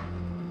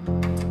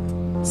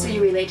 So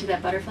you relate to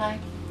that butterfly?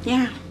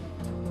 Yeah.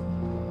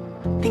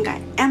 I think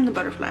I am the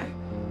butterfly.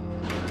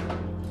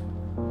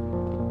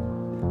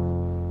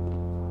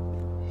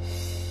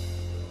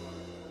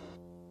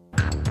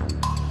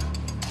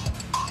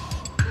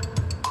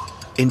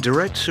 In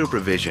direct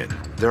supervision,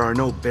 there are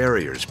no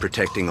barriers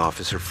protecting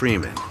Officer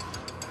Freeman.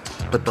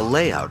 But the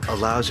layout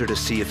allows her to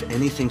see if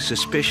anything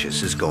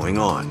suspicious is going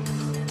on.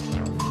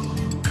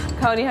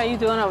 Cody, how you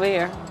doing over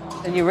here?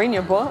 Are you reading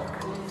your book?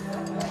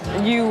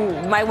 You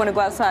might want to go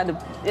outside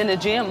in the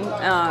gym.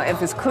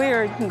 If it's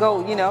clear, you can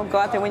go, go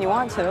out there when you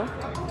want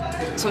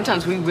to.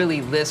 Sometimes we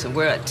really listen.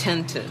 We're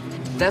attentive.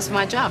 That's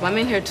my job. I'm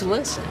in here to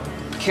listen.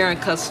 Care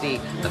and custody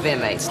of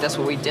inmates. That's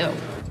what we do.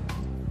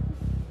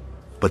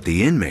 But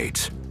the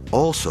inmates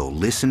also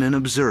listen and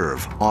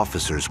observe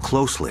officers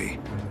closely.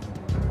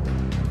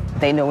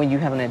 They know when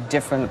you're having a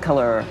different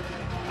color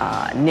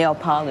nail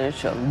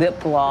polish or lip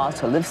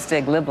gloss or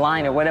lipstick, lip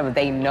liner, or whatever.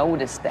 They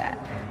notice that.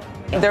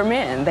 They're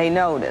men. They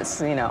notice,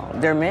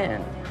 they're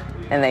men,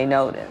 and they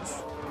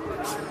notice.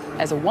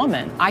 As a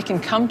woman, I can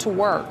come to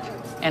work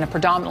in a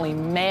predominantly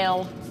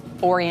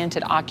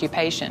male-oriented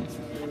occupation,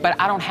 but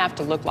I don't have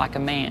to look like a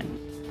man.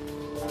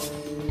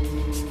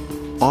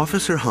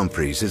 Officer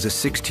Humphreys is a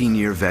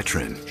 16-year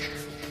veteran.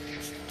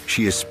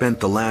 She has spent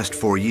the last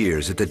 4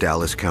 years at the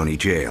Dallas County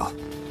Jail.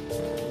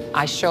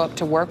 I show up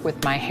to work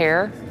with my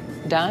hair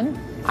done,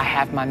 I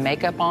have my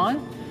makeup on,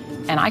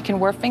 and I can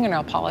wear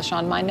fingernail polish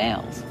on my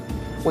nails,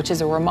 which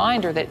is a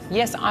reminder that,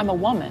 yes, I'm a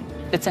woman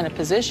that's in a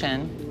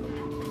position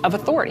of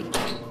authority,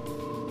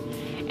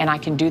 and I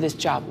can do this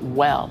job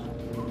well.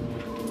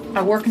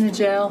 I work in the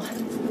jail,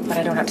 but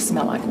I don't have to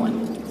smell like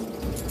one.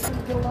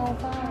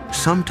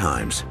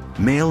 Sometimes,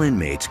 male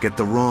inmates get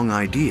the wrong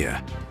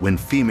idea when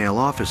female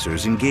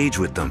officers engage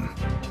with them.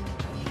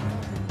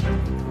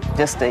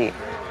 Just the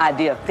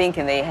idea of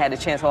thinking they had a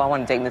chance, I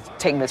want to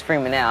take Miss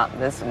Freeman out.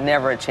 There's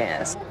never a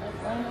chance.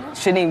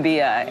 Shouldn't even be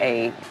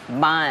a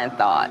mind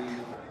thought.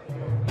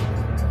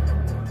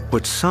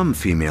 But some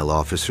female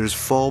officers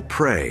fall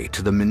prey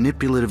to the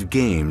manipulative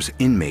games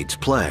inmates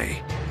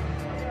play.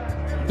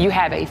 You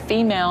have a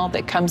female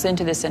that comes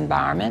into this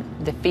environment.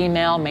 The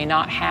female may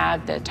not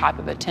have the type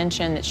of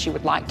attention that she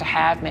would like to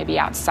have maybe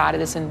outside of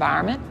this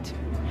environment.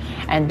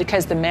 And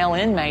because the male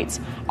inmates,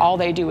 all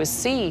they do is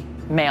see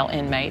male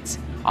inmates,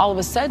 all of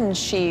a sudden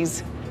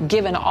she's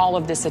given all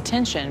of this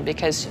attention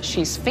because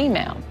she's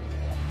female.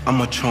 I'm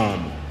a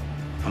charmer.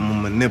 I'm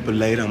a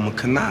manipulator. I'm a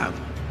conniver.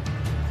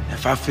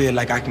 If I feel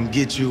like I can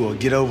get you or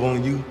get over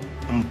on you,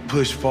 I'm gonna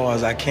push far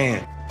as I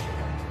can.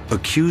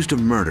 Accused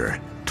of murder,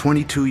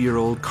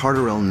 22-year-old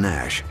Carterell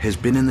Nash has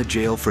been in the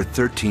jail for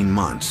 13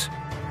 months.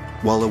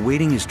 While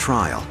awaiting his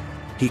trial,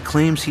 he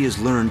claims he has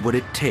learned what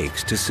it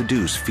takes to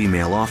seduce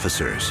female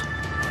officers.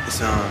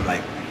 It's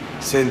like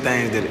certain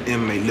things that an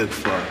inmate look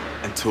for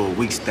into a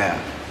weak staff.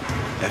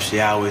 If she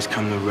always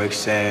come to work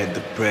sad,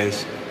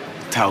 depressed,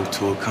 talk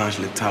to her,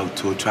 constantly talk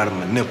to her, try to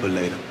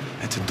manipulate her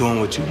into doing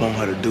what you want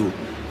her to do.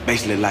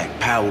 Basically like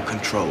power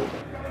control.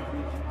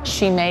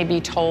 She may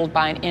be told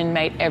by an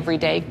inmate every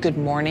day, good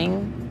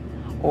morning,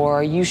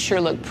 or you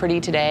sure look pretty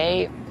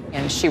today.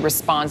 And she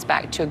responds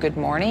back to a good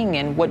morning,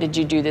 and what did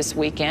you do this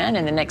weekend?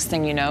 And the next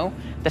thing you know,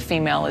 the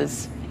female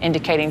is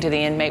indicating to the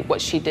inmate what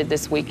she did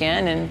this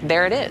weekend, and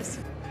there it is.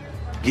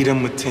 Get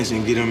them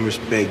attention, get them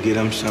respect, get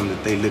them something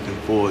that they looking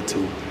forward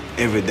to.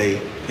 Every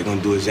day, they're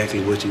gonna do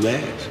exactly what you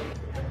ask.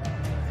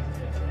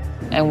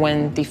 And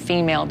when the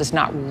female does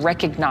not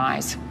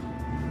recognize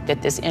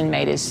that this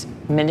inmate is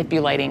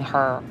manipulating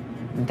her,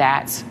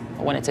 that's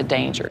when it's a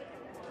danger.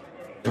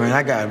 When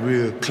I got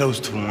real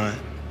close to one,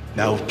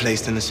 I was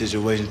placed in a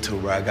situation to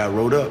where I got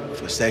rolled up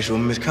for sexual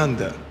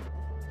misconduct.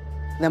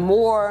 The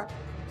more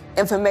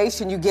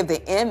information you give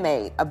the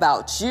inmate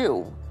about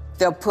you,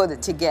 they'll put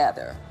it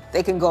together.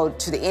 They can go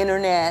to the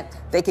internet,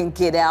 they can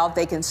get out,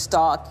 they can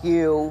stalk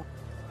you.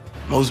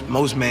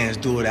 Most mans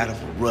do it out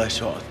of a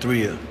rush or a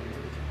thrill.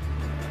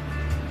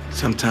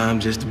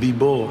 Sometimes just to be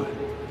bored,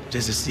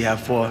 just to see how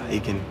far he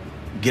can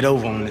get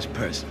over on this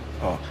person,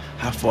 or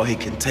how far he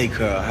can take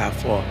her, or how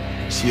far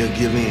she'll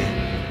give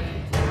in.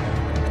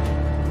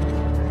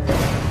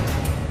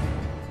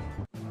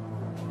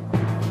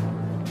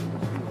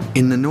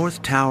 In the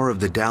North Tower of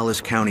the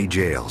Dallas County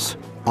Jails,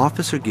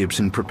 Officer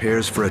Gibson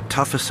prepares for a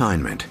tough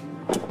assignment.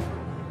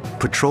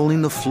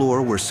 Patrolling the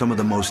floor where some of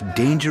the most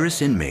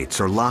dangerous inmates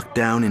are locked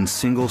down in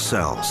single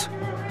cells.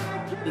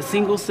 The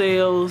single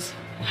cells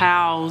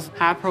house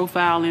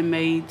high-profile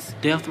inmates,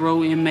 death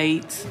row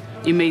inmates,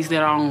 inmates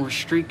that are on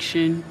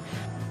restriction.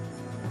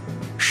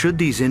 Should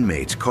these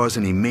inmates cause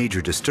any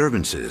major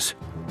disturbances,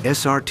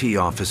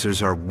 SRT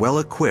officers are well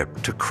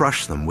equipped to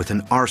crush them with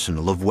an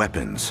arsenal of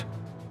weapons.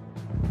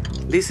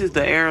 This is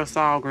the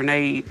aerosol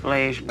grenade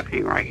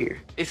flashbang right here.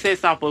 It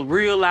sets off a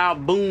real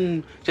loud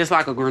boom, just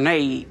like a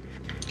grenade.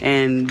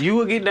 And you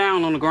will get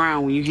down on the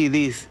ground when you hear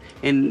this.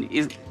 And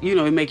it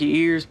make your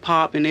ears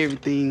pop and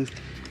everything.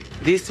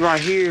 This right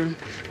here,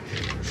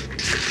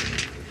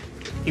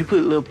 you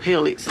put little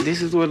pellets.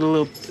 This is where the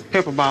little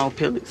pepper ball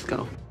pellets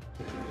go.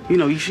 You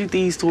know, you shoot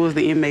these towards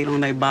the inmate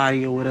on their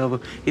body or whatever,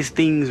 it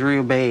stings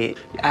real bad.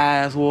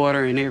 Eyes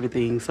water and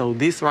everything. So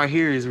this right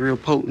here is real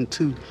potent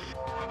too.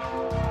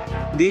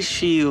 This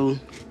shield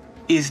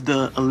is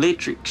the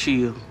electric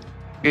shield.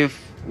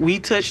 If we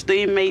touch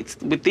the inmates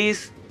with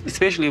this,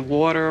 especially if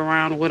water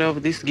around or whatever,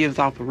 this gives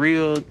off a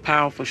real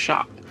powerful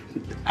shock.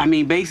 I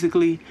mean,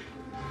 basically,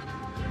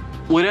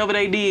 whatever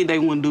they did, they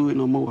wouldn't do it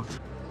no more.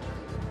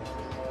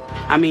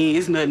 I mean,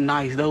 it's nothing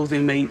nice. Those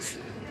inmates,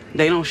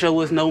 they don't show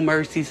us no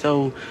mercy,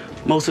 so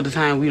most of the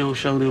time we don't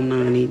show them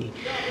none any.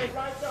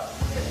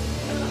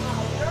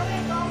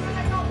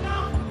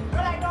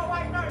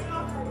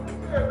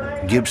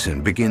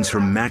 Gibson begins her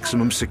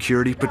maximum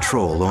security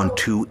patrol on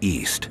 2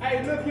 East.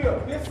 Hey, look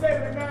here. This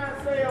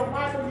 79 cell,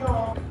 Michael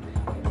Young.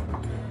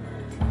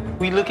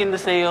 We look in the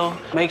cell,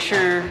 make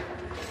sure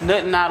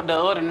nothing out of the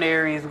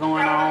ordinary is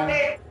going on.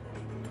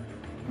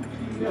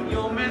 You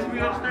don't miss me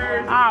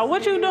upstairs? Ah,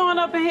 what you doing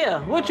up in here?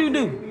 What you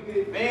do?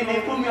 Man,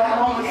 they put me on a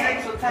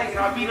homosexual tank and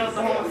I beat up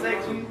the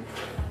homosexual.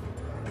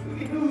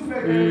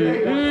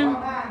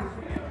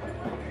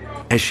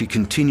 As she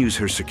continues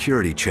her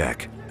security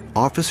check,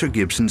 Officer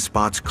Gibson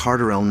spots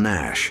Carter L.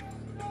 Nash.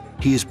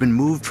 He has been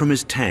moved from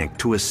his tank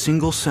to a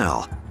single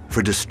cell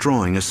for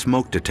destroying a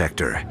smoke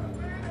detector.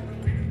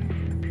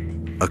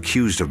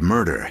 Accused of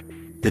murder,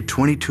 the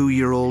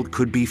 22-year-old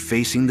could be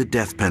facing the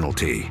death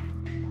penalty.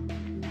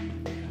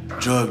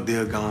 Drug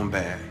deal gone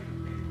bad.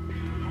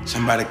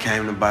 Somebody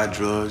came to buy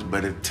drugs,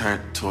 but it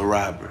turned to a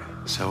robbery.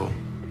 So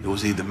it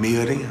was either me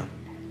or them.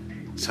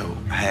 So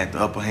I had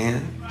the upper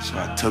hand, so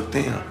I took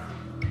them.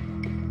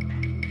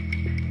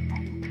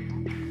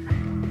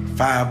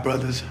 5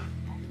 brothers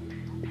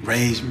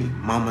raised me.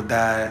 Mama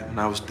died when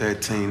I was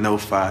 13, no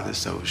father,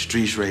 so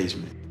streets raised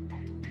me.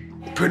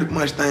 Pretty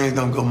much things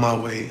don't go my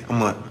way.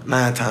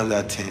 9 times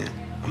out of 10,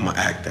 I'm gonna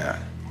act out.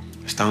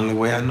 It's the only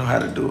way I know how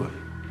to do it.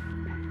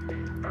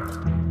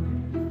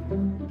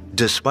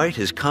 Despite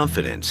his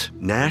confidence,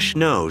 Nash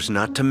knows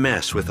not to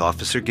mess with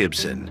Officer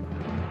Gibson.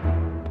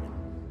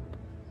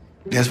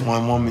 That's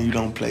one woman you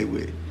don't play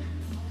with.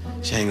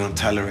 She ain't gonna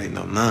tolerate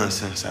no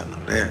nonsense, I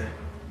know that.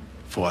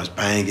 As far as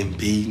banging,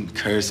 beating,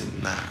 cursing,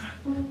 nah.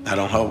 Not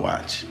on her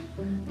watch.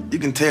 You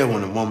can tell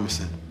when a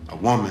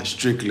woman's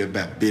strictly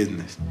about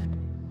business.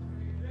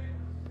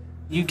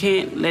 You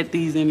can't let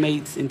these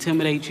inmates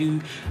intimidate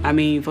you. I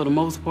mean, for the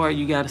most part,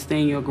 you gotta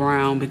stand your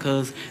ground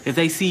because if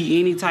they see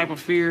any type of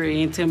fear or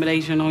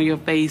intimidation on your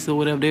face or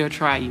whatever, they'll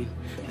try you.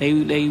 They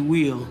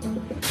will.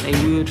 They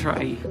will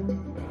try you.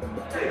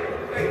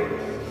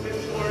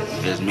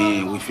 As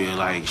men, we feel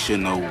like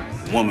shouldn't no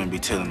woman be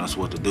telling us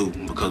what to do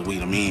because we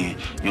the men. You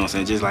know what I'm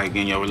saying? Just like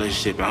in your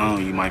relationship at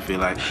home, you might feel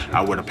like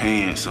I wear the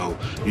pants, so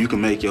you can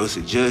make your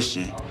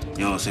suggestion, you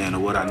know what I'm saying,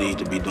 of what I need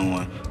to be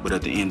doing, but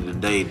at the end of the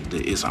day,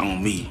 it's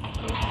on me.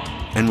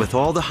 And with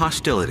all the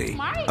hostility,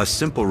 a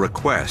simple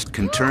request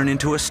can turn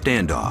into a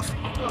standoff.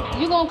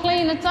 You gonna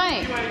clean the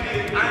tank.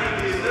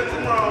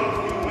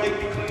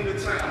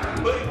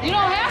 You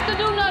don't have to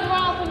do nothing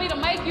wrong for me to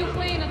make you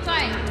clean the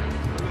tank.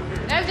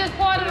 That's just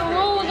part of the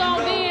rules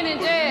on being in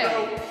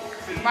jail.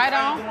 Right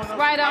on,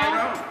 right on,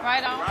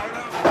 right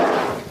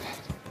on.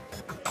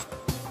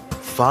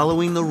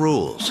 Following the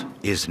rules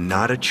is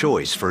not a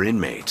choice for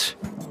inmates.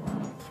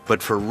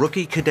 But for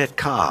rookie cadet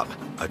Cobb,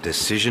 a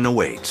decision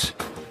awaits.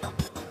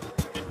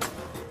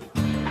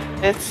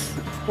 It's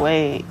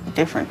way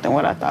different than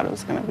what I thought it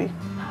was gonna be.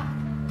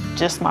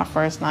 Just my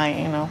first night,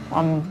 you know,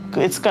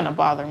 it's gonna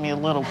bother me a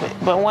little bit.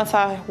 But once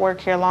I work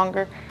here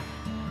longer,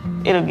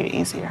 it'll get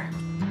easier.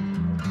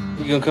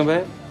 You gonna come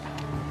back?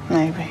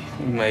 Maybe.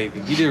 Maybe.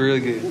 You did really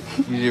good.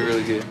 You did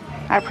really good.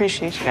 I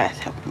appreciate you guys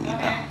helping me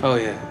though. Oh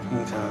yeah,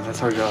 anytime.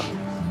 That's our job.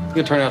 You're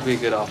gonna turn out to be a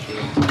good officer.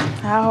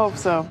 I hope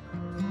so.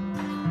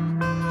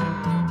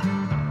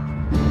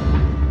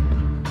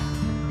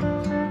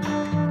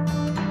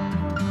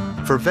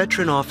 For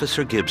veteran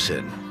Officer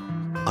Gibson,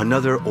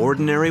 another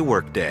ordinary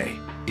workday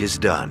is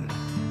done.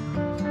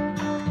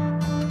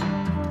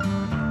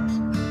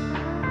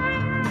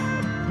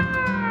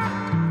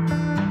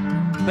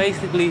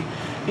 Basically,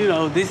 you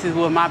know, this is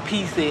where my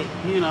peace is,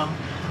 you know.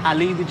 I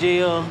leave the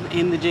jail,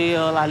 in the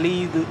jail, I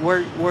leave the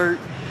work,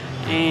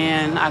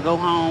 and I go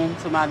home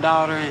to my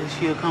daughter and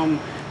she'll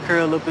come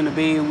curl up in the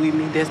bed with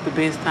me. That's the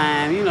best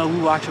time. You know, we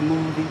watch a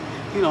movie.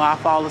 You know, I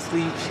fall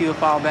asleep, she'll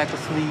fall back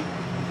asleep.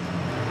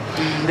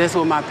 That's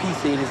where my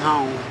peace is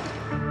home.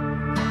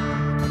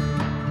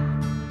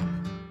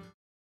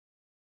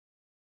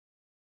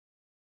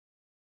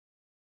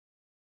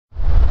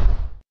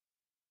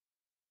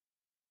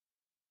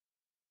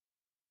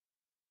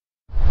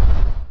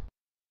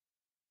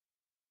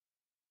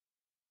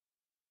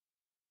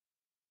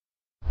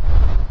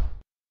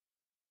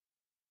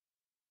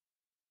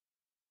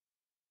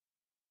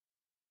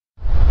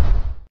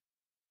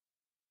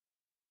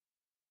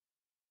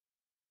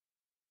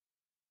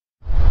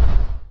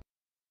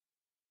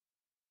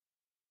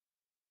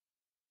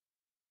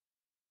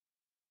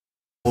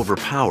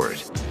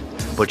 Overpowered,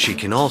 but she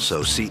can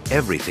also see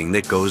everything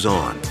that goes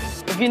on.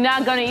 If you're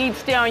not gonna eat,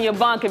 stay on your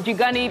bunk. If you're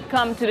gonna eat,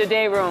 come to the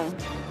day room.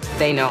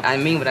 They know I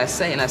mean what I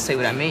say, and I say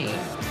what I mean.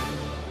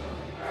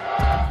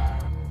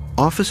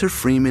 Officer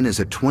Freeman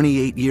is a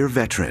 28-year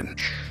veteran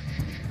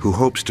who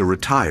hopes to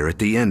retire at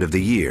the end of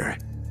the year.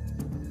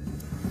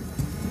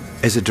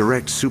 As a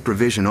direct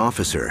supervision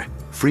officer,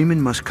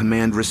 Freeman must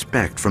command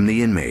respect from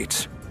the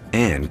inmates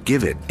and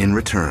give it in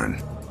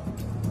return.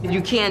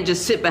 You can't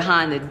just sit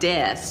behind the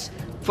desk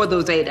for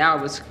those 8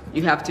 hours.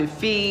 You have to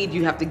feed,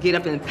 you have to get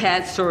up and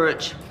pad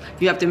search,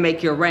 you have to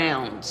make your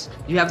rounds,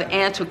 you have to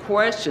answer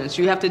questions,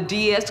 you have to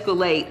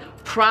de-escalate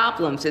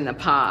problems in the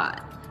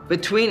pod.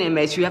 Between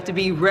inmates, you have to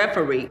be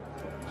referee.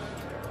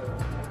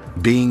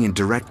 Being in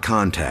direct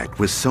contact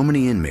with so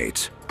many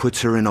inmates puts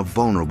her in a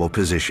vulnerable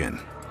position.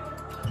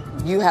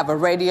 You have a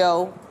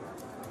radio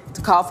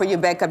to call for your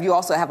backup. You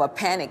also have a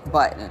panic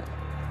button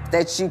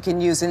that you can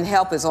use, and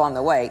help is on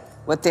the way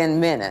within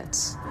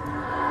minutes.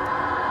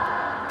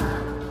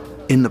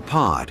 In the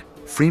pod,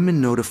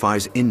 Freeman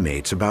notifies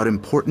inmates about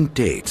important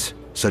dates,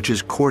 such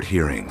as court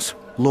hearings,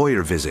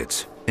 lawyer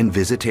visits, and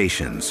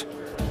visitations.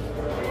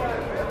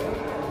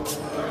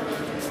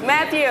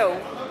 Matthew,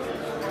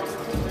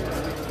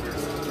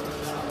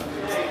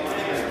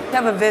 you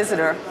have a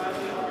visitor.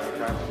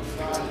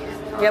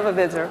 You have a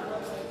visitor.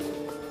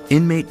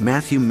 Inmate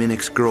Matthew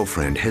Minnick's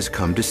girlfriend has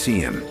come to see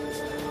him.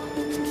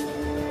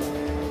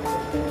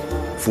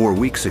 4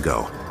 weeks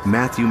ago,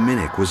 Matthew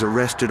Minnick was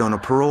arrested on a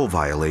parole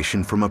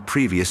violation from a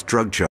previous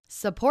drug charge.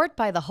 Support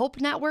by the Hope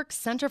Network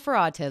Center for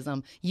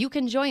Autism. You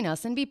can join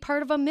us and be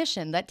part of a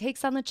mission that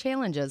takes on the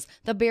challenges,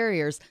 the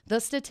barriers, the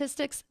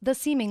statistics, the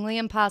seemingly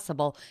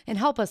impossible, and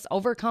help us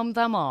overcome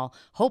them all.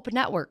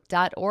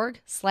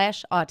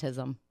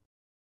 HopeNetwork.org/autism.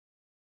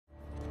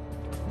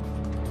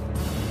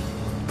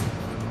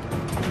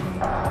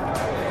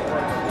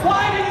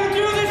 Why do you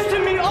do this to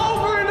me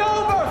over and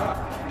over?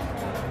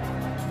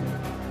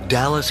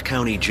 Dallas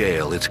County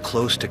Jail is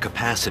close to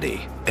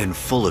capacity and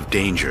full of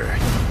danger.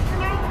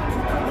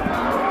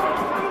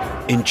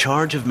 In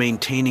charge of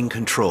maintaining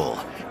control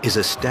is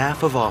a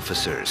staff of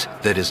officers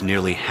that is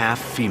nearly half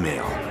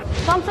female.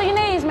 Come to your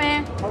knees,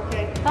 man.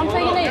 Come to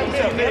your knees.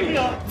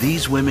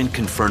 These women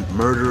confront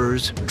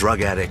murderers,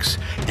 drug addicts,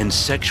 and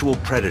sexual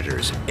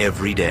predators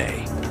every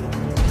day.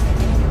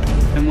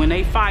 And when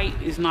they fight,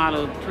 it's not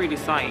a pretty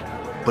sight.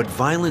 But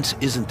violence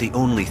isn't the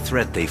only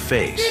threat they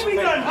face.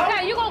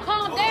 Okay, you gonna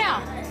calm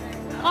down.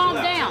 Calm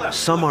down.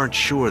 Some aren't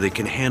sure they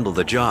can handle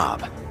the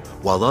job,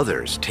 while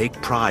others take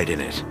pride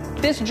in it.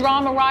 This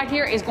drama right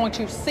here is going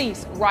to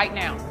cease right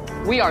now.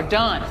 We are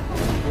done.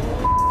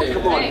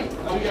 Hey,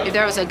 if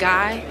there was a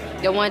guy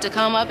that wanted to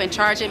come up and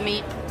charge at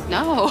me,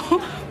 no,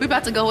 we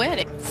about to go at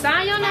it.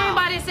 Sign your name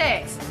by this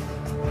X.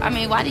 I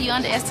mean, why do you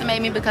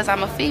underestimate me because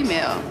I'm a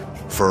female?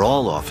 For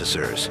all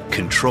officers,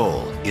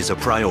 control is a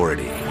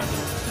priority.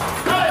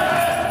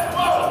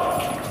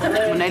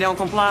 When they don't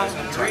comply,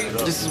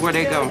 this is where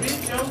they go.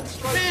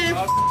 Man,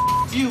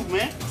 you,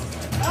 man.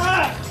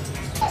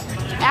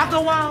 After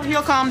a while,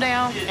 he'll calm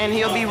down and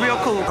he'll be real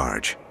cool.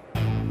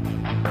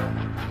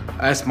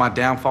 That's my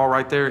downfall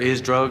right there,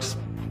 is drugs.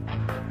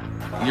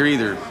 You're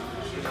either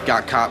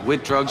got caught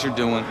with drugs you're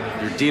doing,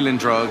 you're dealing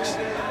drugs,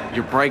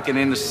 you're breaking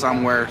into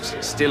somewhere,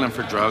 stealing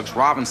for drugs,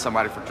 robbing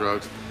somebody for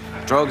drugs.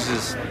 Drugs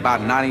is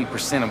about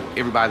 90% of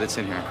everybody that's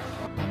in here.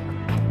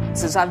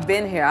 Since I've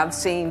been here, I've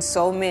seen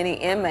so many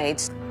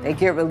inmates. They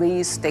get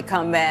released, they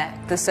come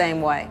back the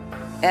same way.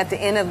 At the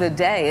end of the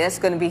day, that's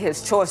going to be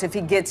his choice. If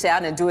he gets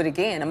out and do it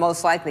again, and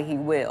most likely he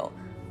will,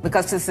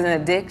 because it's an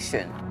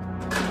addiction.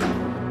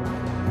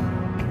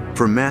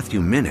 For Matthew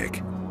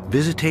Minnick,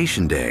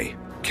 visitation day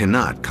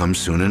cannot come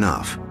soon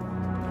enough.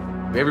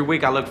 Every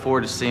week I look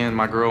forward to seeing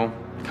my girl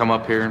come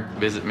up here and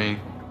visit me,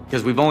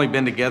 because we've only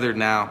been together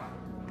now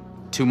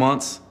 2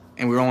 months,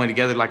 and we were only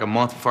together like a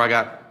month before I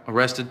got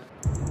arrested.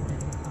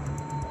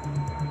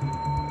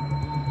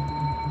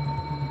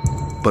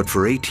 But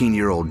for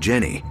 18-year-old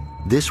Jenny,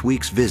 this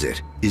week's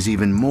visit is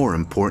even more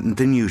important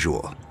than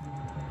usual.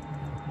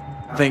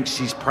 I think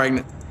she's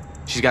pregnant.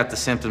 She's got the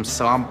symptoms,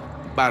 so I'm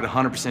about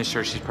 100%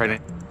 sure she's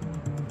pregnant.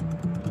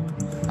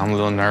 I'm a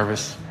little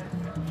nervous.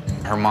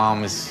 Her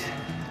mom has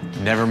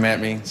never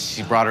met me.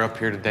 She brought her up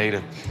here today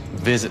to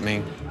visit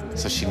me,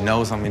 so she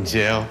knows I'm in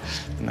jail.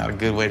 Not a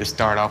good way to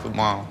start off with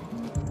Mom.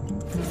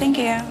 Thank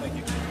you.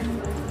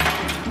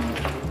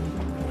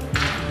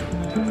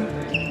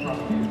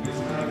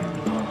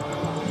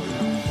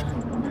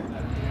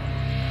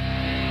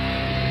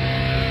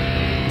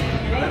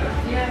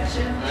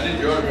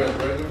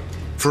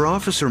 For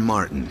Officer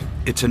Martin,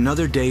 it's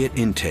another day at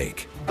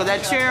intake. But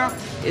that chair,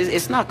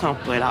 it's not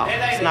comfortable at all.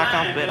 It's not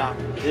comfortable at all.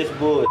 It's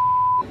bull.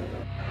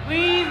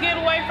 Please get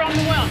away from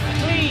the well,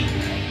 please.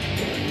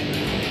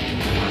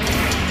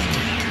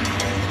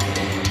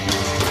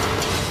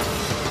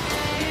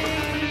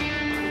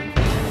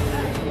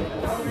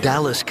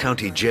 Dallas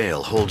County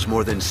Jail holds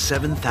more than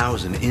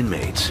 7,000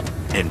 inmates,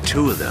 and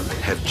 2 of them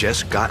have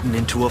just gotten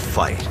into a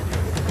fight.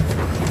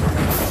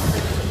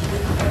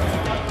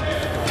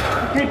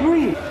 Hey,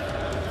 breathe.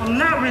 I'm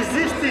not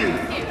resisting.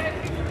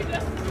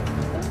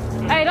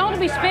 Hey, don't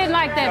be spitting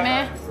like that,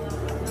 man.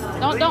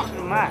 Don't.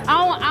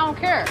 I don't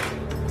care.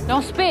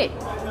 Don't spit.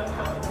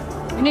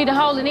 You need to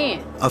hold it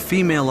in. A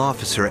female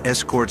officer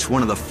escorts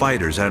one of the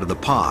fighters out of the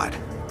pod,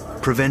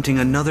 preventing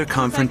another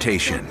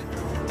confrontation.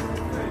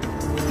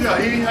 Yeah,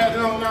 he ain't had it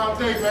on all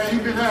day, man. He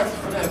been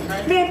asking for that,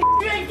 man. Man,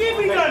 you ain't give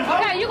me nothing.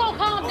 Okay, you gonna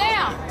calm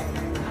down.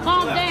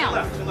 Calm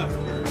down.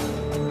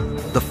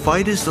 The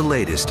fight is the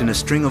latest in a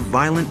string of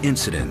violent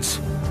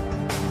incidents.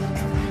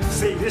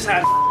 See, this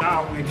how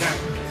all went down.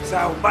 So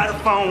I was by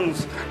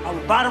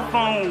the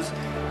phones.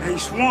 And he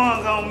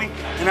swung on me,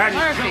 and I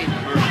just Murphy,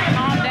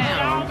 calm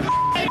down.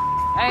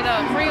 Hey,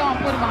 the free arm,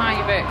 put it behind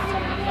your back.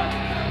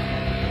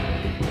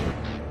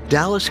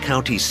 Dallas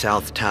County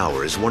South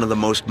Tower is one of the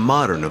most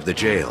modern of the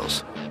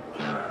jails.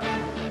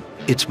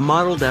 It's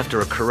modeled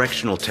after a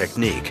correctional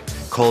technique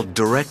called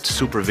direct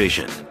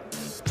supervision.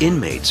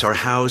 Inmates are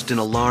housed in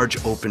a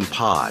large open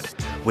pod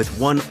with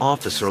one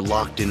officer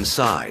locked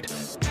inside.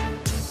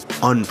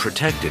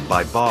 Unprotected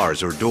by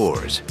bars or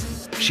doors,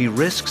 she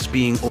risks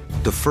being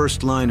the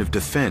first line of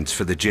defense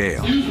for the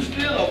jail. You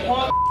still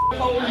a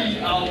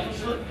police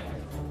officer.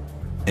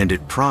 And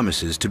it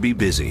promises to be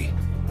busy.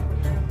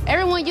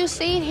 Everyone you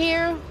see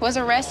here was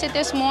arrested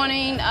this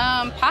morning,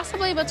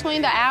 possibly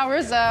between the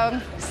hours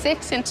of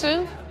 6 and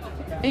 2.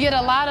 You get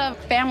a lot of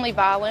family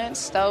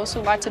violence, those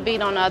who like to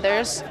beat on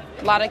others.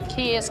 A lot of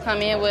kids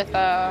come in with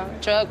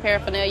drug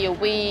paraphernalia,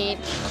 weed,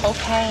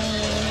 cocaine,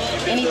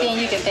 anything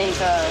you can think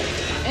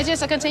of. It's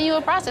just a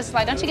continual process. It's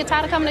like, don't you get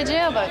tired of coming to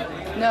jail? But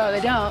no, they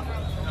don't.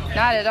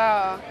 Not at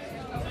all.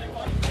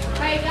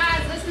 Hey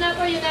guys, listen up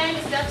for your name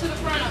and step to the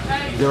front,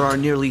 okay? There are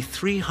nearly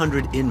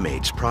 300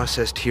 inmates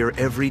processed here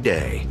every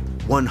day,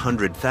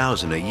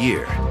 100,000 a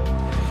year.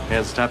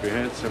 Hands top your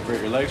head, separate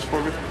your legs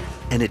for me.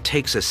 And it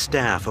takes a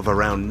staff of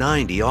around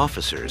 90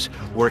 officers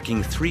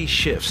working 3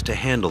 shifts to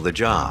handle the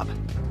job.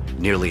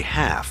 Nearly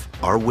half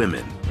are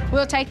women.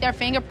 We'll take their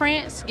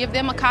fingerprints, give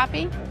them a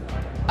copy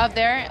of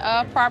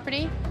their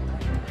property.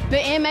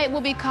 The inmate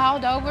will be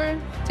called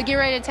over to get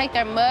ready to take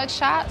their mug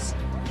shots,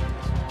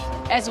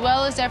 as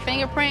well as their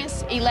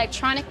fingerprints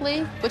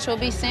electronically, which will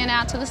be sent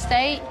out to the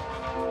state.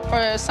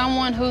 For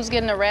someone who's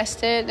getting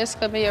arrested, this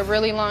could be a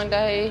really long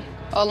day,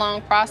 a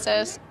long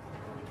process.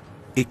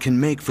 It can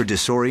make for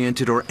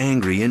disoriented or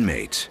angry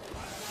inmates.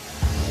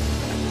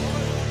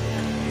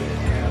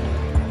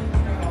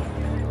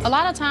 A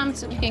lot of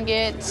times you can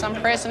get some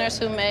prisoners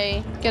who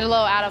may get a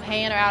little out of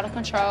hand or out of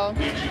control.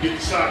 Get the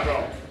sock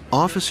off.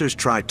 Officers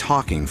try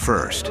talking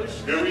first.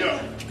 Here we are.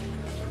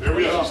 Here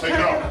we are. Take it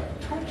off.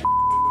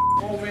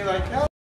 Hold me like hell.